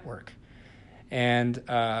another network. And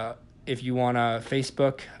if you want to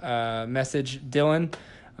Facebook message Dylan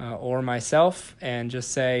or myself and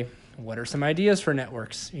just say, what are some ideas for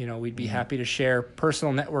networks? We'd be happy to share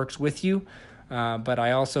personal networks with you. But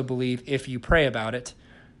I also believe if you pray about it,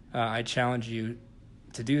 I challenge you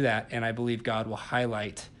to do that. And I believe God will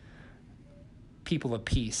highlight people of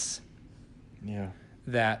peace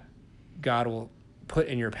that God will put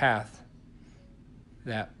in your path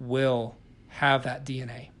that will have that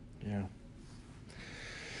DNA.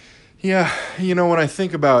 Yeah. When I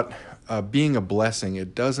think about being a blessing,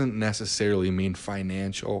 it doesn't necessarily mean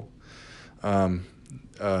financial.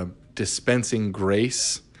 Dispensing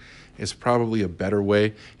grace is probably a better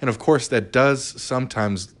way. And of course, that does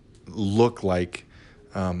sometimes look like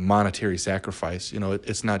monetary sacrifice.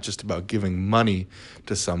 It's not just about giving money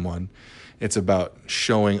to someone. It's about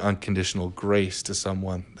showing unconditional grace to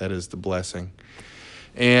someone. That is the blessing.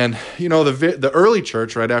 And, the early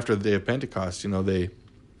church, right after the day of Pentecost, they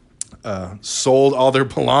sold all their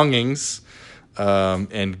belongings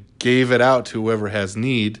and gave it out to whoever has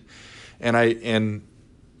need. And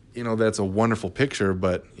that's a wonderful picture,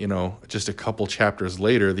 but, just a couple chapters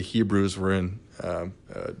later, the Hebrews were in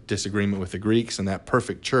disagreement with the Greeks, and that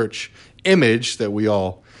perfect church image that we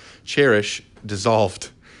all cherish dissolved,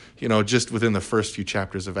 just within the first few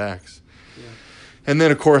chapters of Acts. Yeah. And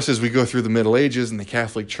then, of course, as we go through the Middle Ages and the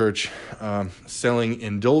Catholic Church selling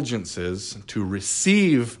indulgences to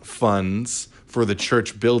receive funds for the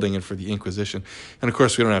church building and for the Inquisition. And, of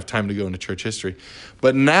course, we don't have time to go into church history.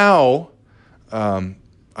 But now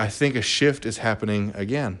I think a shift is happening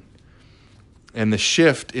again. And the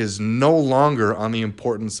shift is no longer on the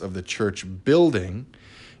importance of the church building.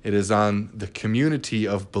 It is on the community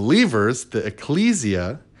of believers, the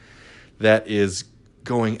ecclesia, that is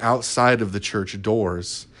going outside of the church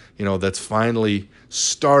doors, that's finally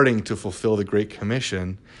starting to fulfill the Great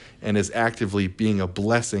Commission and is actively being a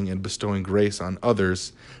blessing and bestowing grace on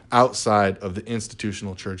others outside of the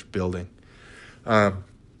institutional church building.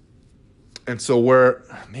 And so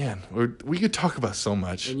we could talk about so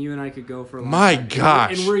much. And you and I could go for a long time. My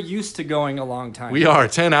gosh. And we're used to going a long time. We are.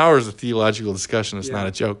 10 hours of theological discussion is not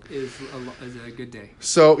a joke. Is a good day.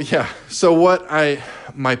 So, yeah. So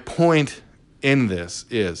my point in this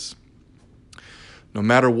is, no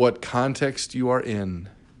matter what context you are in,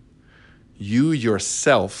 you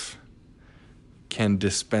yourself can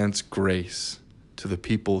dispense grace to the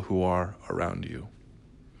people who are around you.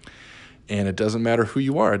 And it doesn't matter who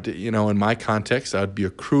you are. You know, in my context, I'd be a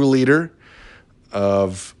crew leader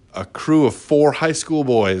of a crew of 4 high school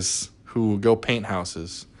boys who go paint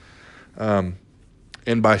houses. And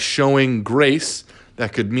by showing grace,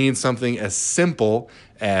 that could mean something as simple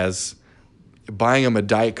as buying them a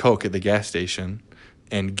Diet Coke at the gas station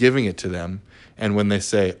and giving it to them. And when they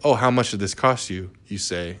say, oh, how much did this cost you? You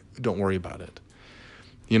say, don't worry about it.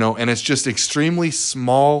 You know, and it's just extremely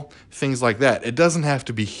small things like that. It doesn't have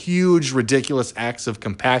to be huge, ridiculous acts of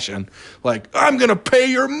compassion. Like, I'm going to pay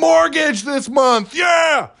your mortgage this month.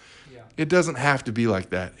 Yeah. It doesn't have to be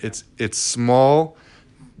like that. It's small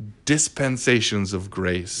dispensations of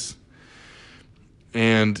grace.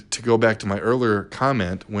 And to go back to my earlier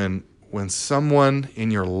comment, when someone in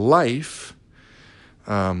your life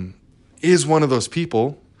is one of those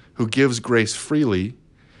people who gives grace freely,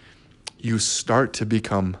 you start to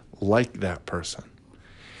become like that person.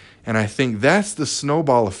 And I think that's the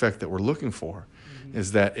snowball effect that we're looking for,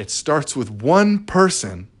 is that it starts with one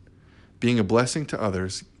person being a blessing to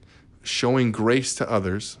others, showing grace to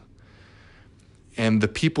others, and the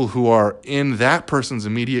people who are in that person's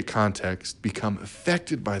immediate context become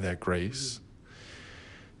affected by that grace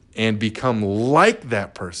and become like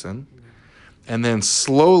that person. And then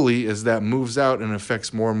slowly, as that moves out and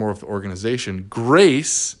affects more and more of the organization,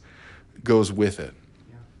 grace goes with it.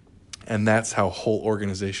 And that's how whole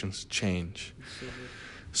organizations change.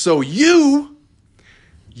 So you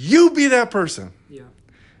be that person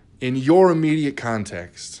in your immediate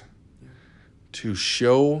context to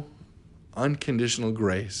show unconditional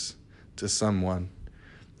grace to someone.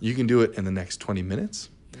 You can do it in the next 20 minutes.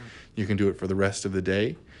 You can do it for the rest of the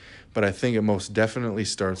day. But I think it most definitely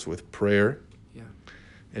starts with prayer.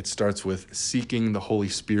 It starts with seeking the Holy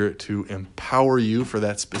Spirit to empower you for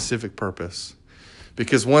that specific purpose.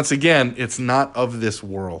 Because once again, it's not of this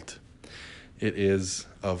world. It is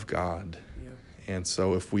of God. And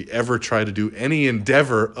so if we ever try to do any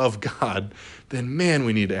endeavor of God, then man,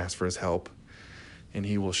 we need to ask for his help. And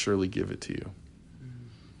he will surely give it to you.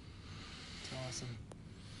 That's awesome.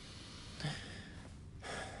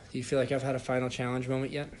 Do you feel like I've had a final challenge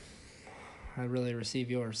moment yet? I really receive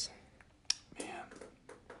yours.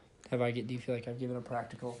 Do you feel like I've given a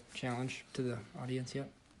practical challenge to the audience yet?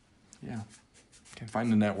 Yeah. Okay.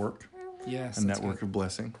 Find a network. Yes. A network of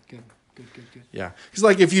blessing. Good. Yeah. Because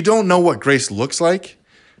like if you don't know what grace looks like,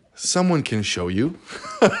 someone can show you.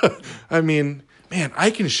 I mean, man, I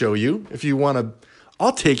can show you if you want to.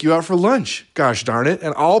 I'll take you out for lunch, gosh darn it,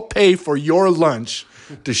 and I'll pay for your lunch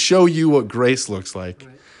to show you what grace looks like.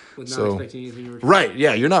 Right. With not expecting anything in return. Right,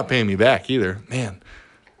 yeah, you're not paying me back either. Man,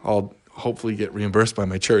 I'll hopefully get reimbursed by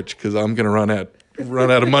my church because I'm going to run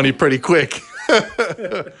out of money pretty quick.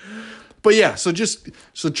 But yeah, so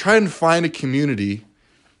try and find a community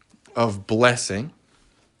of blessing,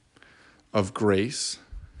 of grace,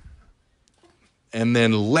 and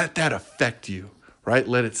then let that affect you, right?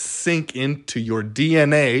 Let it sink into your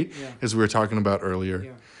DNA, as we were talking about earlier.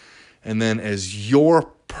 Yeah. And then as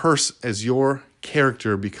your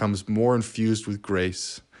character becomes more infused with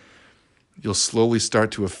grace, you'll slowly start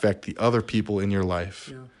to affect the other people in your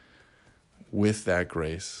life with that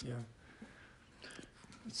grace. Yeah.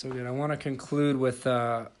 So good. I want to conclude with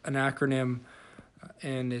an acronym,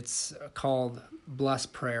 and it's called Bless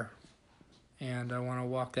Prayer. And I want to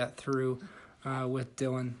walk that through with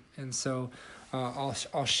Dylan. And so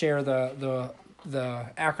I'll share the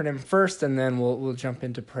acronym first, and then we'll jump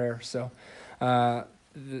into prayer. So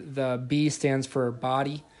the B stands for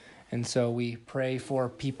body. And so we pray for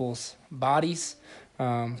people's bodies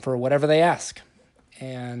for whatever they ask.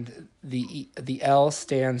 And the L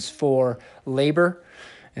stands for labor.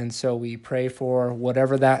 And so we pray for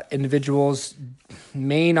whatever that individual's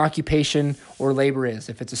main occupation or labor is.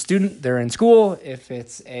 If it's a student, they're in school. If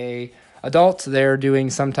it's a adult, they're doing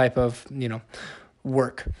some type of,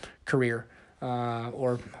 work, career,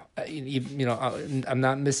 or I'm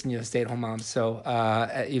not missing you, stay-at-home moms. So,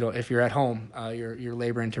 if you're at home, you're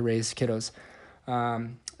laboring to raise kiddos.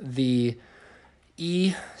 The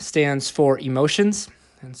E stands for emotions.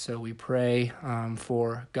 And so we pray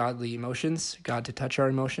for godly emotions, God to touch our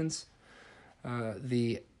emotions.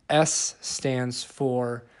 The S stands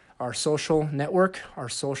for our social network, our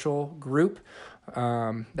social group.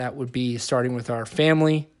 That would be starting with our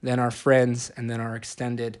family, then our friends, and then our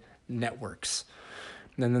extended networks.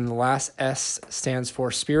 And then the last S stands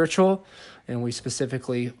for spiritual, and we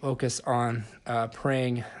specifically focus on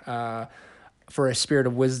praying for a spirit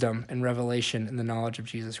of wisdom and revelation in the knowledge of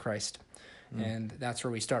Jesus Christ. And that's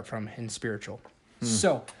where we start from in spiritual.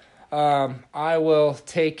 So I will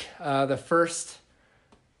take the first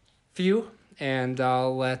few, and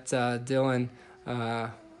I'll let Dylan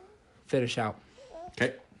finish out.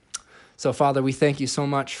 Okay. So, Father, we thank you so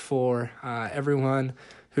much for everyone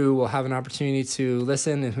who will have an opportunity to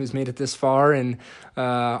listen and who's made it this far in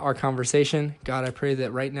our conversation. God, I pray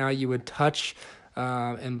that right now you would touch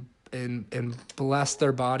and bless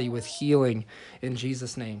their body with healing in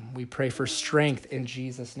Jesus' name. We pray for strength in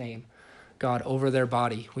Jesus' name, God, over their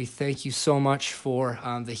body. We thank you so much for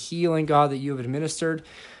the healing, God, that you have administered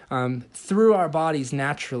through our bodies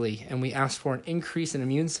naturally. And we ask for an increase in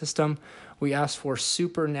immune system. We ask for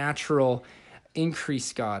supernatural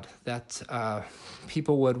increase, God, that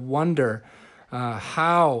people would wonder,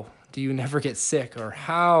 how do you never get sick, or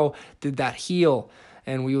how did that heal?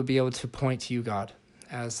 And we would be able to point to you, God,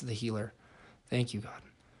 as the healer. Thank you, God.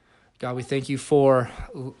 God, we thank you for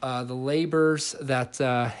the labors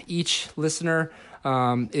that each listener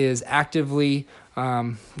is actively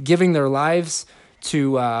giving their lives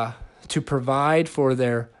to provide for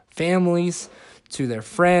their families, to their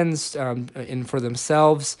friends, and for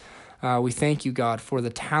themselves. We thank you, God, for the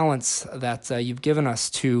talents that you've given us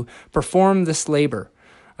to perform this labor.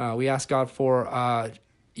 We ask, God, for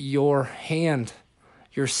your hand,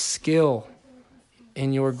 your skill,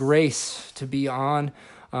 and your grace to be on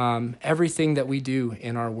everything that we do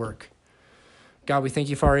in our work. God, we thank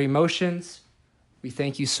you for our emotions. We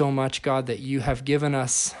thank you so much, God, that you have given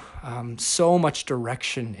us so much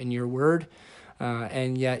direction in your word,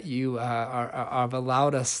 and yet you have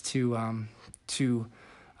allowed us to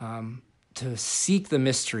seek the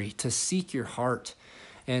mystery, to seek your heart,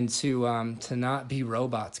 and to not be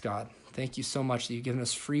robots, God. Thank you so much that you've given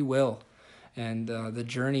us free will and the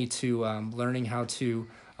journey to learning how to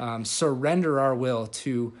surrender our will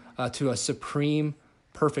to a supreme,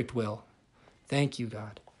 perfect will. Thank you,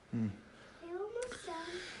 God.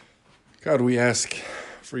 God, we ask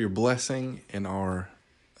for your blessing in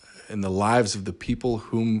the lives of the people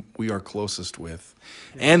whom we are closest with,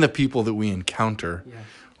 and the people that we encounter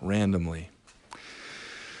randomly.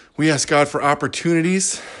 We ask, God, for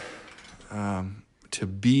opportunities to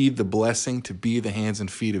be the blessing, to be the hands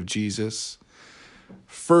and feet of Jesus,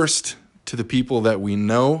 first to the people that we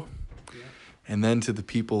know, and then to the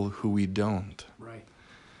people who we don't. Right.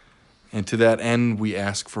 And to that end, we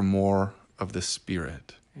ask for more of the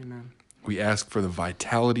Spirit. Amen. We ask for the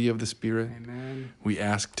vitality of the Spirit. Amen. We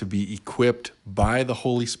ask to be equipped by the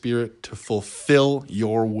Holy Spirit to fulfill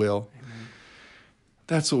your will. Amen.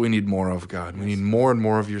 That's what we need more of, God. We need more and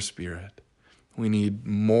more of your Spirit. We need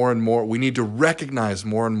more and more. We need to recognize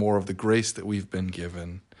more and more of the grace that we've been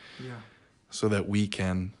given, so that we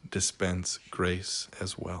can dispense grace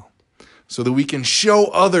as well. So that we can show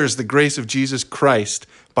others the grace of Jesus Christ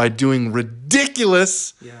by doing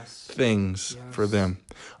ridiculous things for them.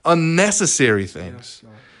 Unnecessary things.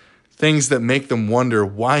 Things that make them wonder,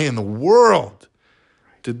 why in the world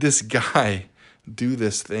did this guy do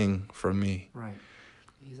this thing for me? Right.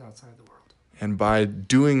 He's outside the world. And by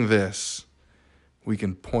doing this, we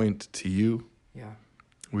can point to you. Yeah.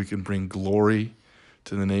 We can bring glory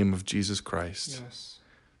to the name of Jesus Christ. Yes.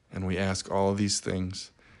 And we ask all of these things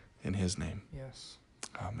in his name. Yes.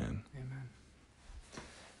 Amen. Amen.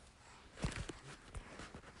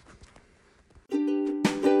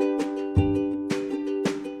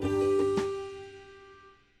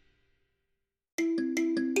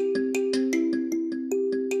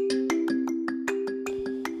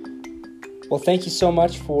 Well, thank you so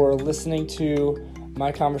much for listening to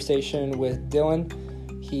my conversation with Dylan.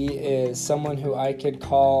 He is someone who I could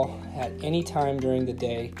call at any time during the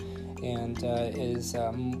day, and is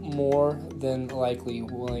more than likely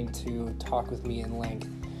willing to talk with me in length.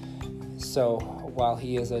 So while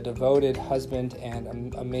he is a devoted husband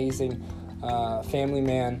and amazing family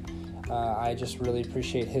man, I just really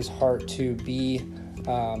appreciate his heart to be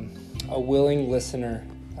a willing listener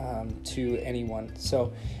to anyone.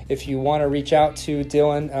 So if you want to reach out to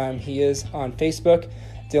Dylan, he is on Facebook,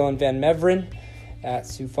 Dylan Van Meveren at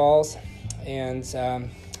Sioux Falls, and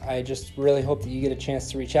I just really hope that you get a chance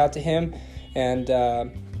to reach out to him and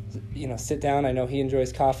sit down. I know he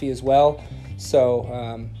enjoys coffee as well,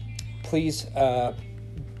 so please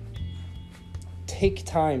take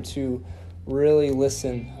time to really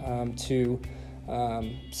listen to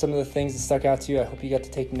some of the things that stuck out to you. I hope you got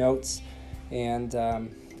to take notes, and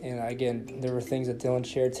again, there were things that Dylan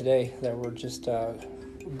shared today that were just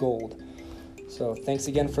gold. So thanks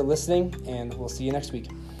again for listening, and we'll see you next week.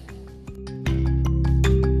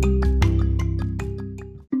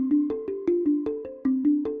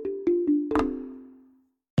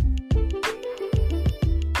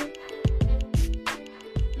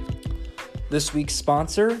 This week's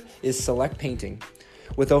sponsor is Select Painting.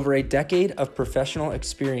 With over a decade of professional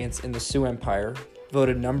experience in the Sioux Empire,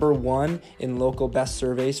 voted number 1 in local best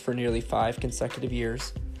surveys for nearly 5 consecutive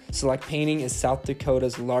years. Select Painting is South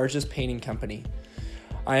Dakota's largest painting company.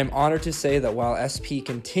 I am honored to say that while SP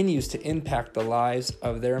continues to impact the lives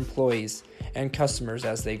of their employees and customers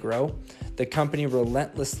as they grow, the company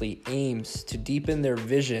relentlessly aims to deepen their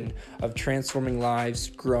vision of transforming lives,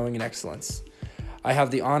 growing in excellence. I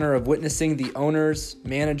have the honor of witnessing the owners,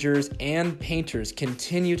 managers, and painters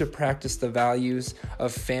continue to practice the values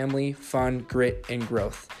of family, fun, grit, and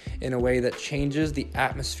growth in a way that changes the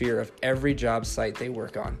atmosphere of every job site they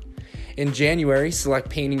work on. In January, Select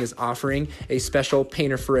Painting is offering a special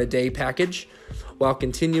Painter for a Day package while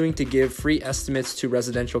continuing to give free estimates to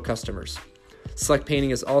residential customers. Select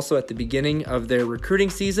Painting is also at the beginning of their recruiting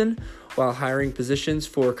season while hiring positions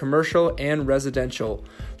for commercial and residential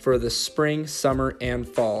for the spring, summer, and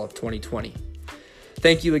fall of 2020.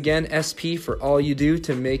 Thank you again, SP, for all you do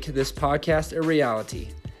to make this podcast a reality.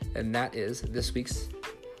 And that is this week's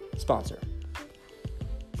sponsor.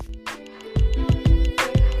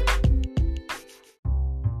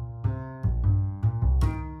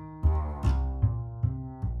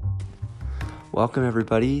 Welcome,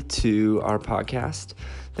 everybody, to our podcast.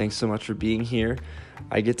 Thanks so much for being here.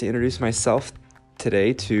 I get to introduce myself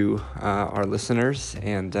today to our listeners,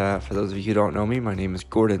 and for those of you who don't know me, my name is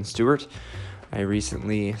Gordon Stewart. I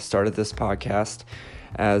recently started this podcast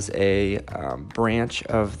as a branch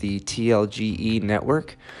of the TLGE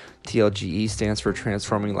network. TLGE stands for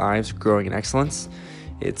Transforming Lives, Growing in Excellence.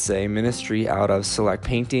 It's a ministry out of Select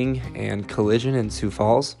Painting and Collision in Sioux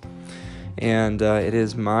Falls. And it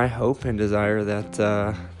is my hope and desire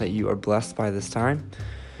that you are blessed by this time.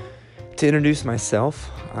 To introduce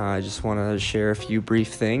myself, I just want to share a few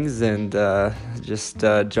brief things and just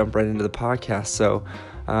jump right into the podcast. So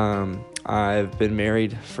I've been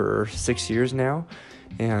married for 6 years now,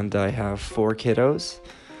 and I have 4 kiddos.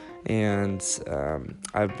 And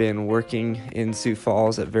I've been working in Sioux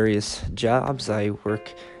Falls at various jobs. I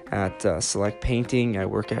work at Select Painting, I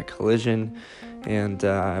work at Collision, and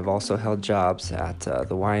I've also held jobs at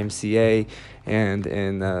the YMCA and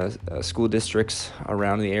in school districts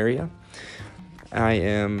around the area. I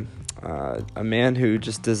am a man who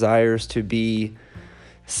just desires to be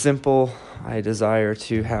simple. I desire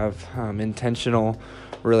to have intentional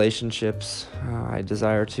relationships. I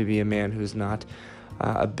desire to be a man who's not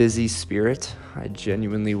a busy spirit. I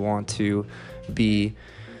genuinely want to be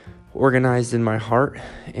organized in my heart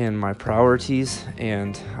and my priorities,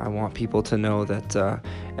 and I want people to know that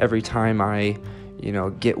every time I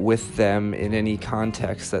get with them in any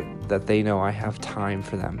context that they know I have time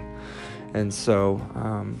for them. And so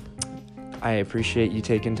I appreciate you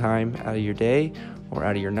taking time out of your day or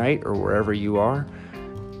out of your night or wherever you are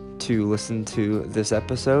to listen to this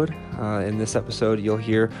episode. In this episode, you'll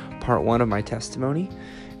hear part 1 of my testimony,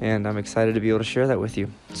 and I'm excited to be able to share that with you.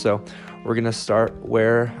 So we're going to start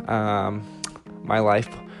where my life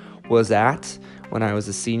was at when I was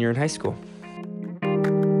a senior in high school.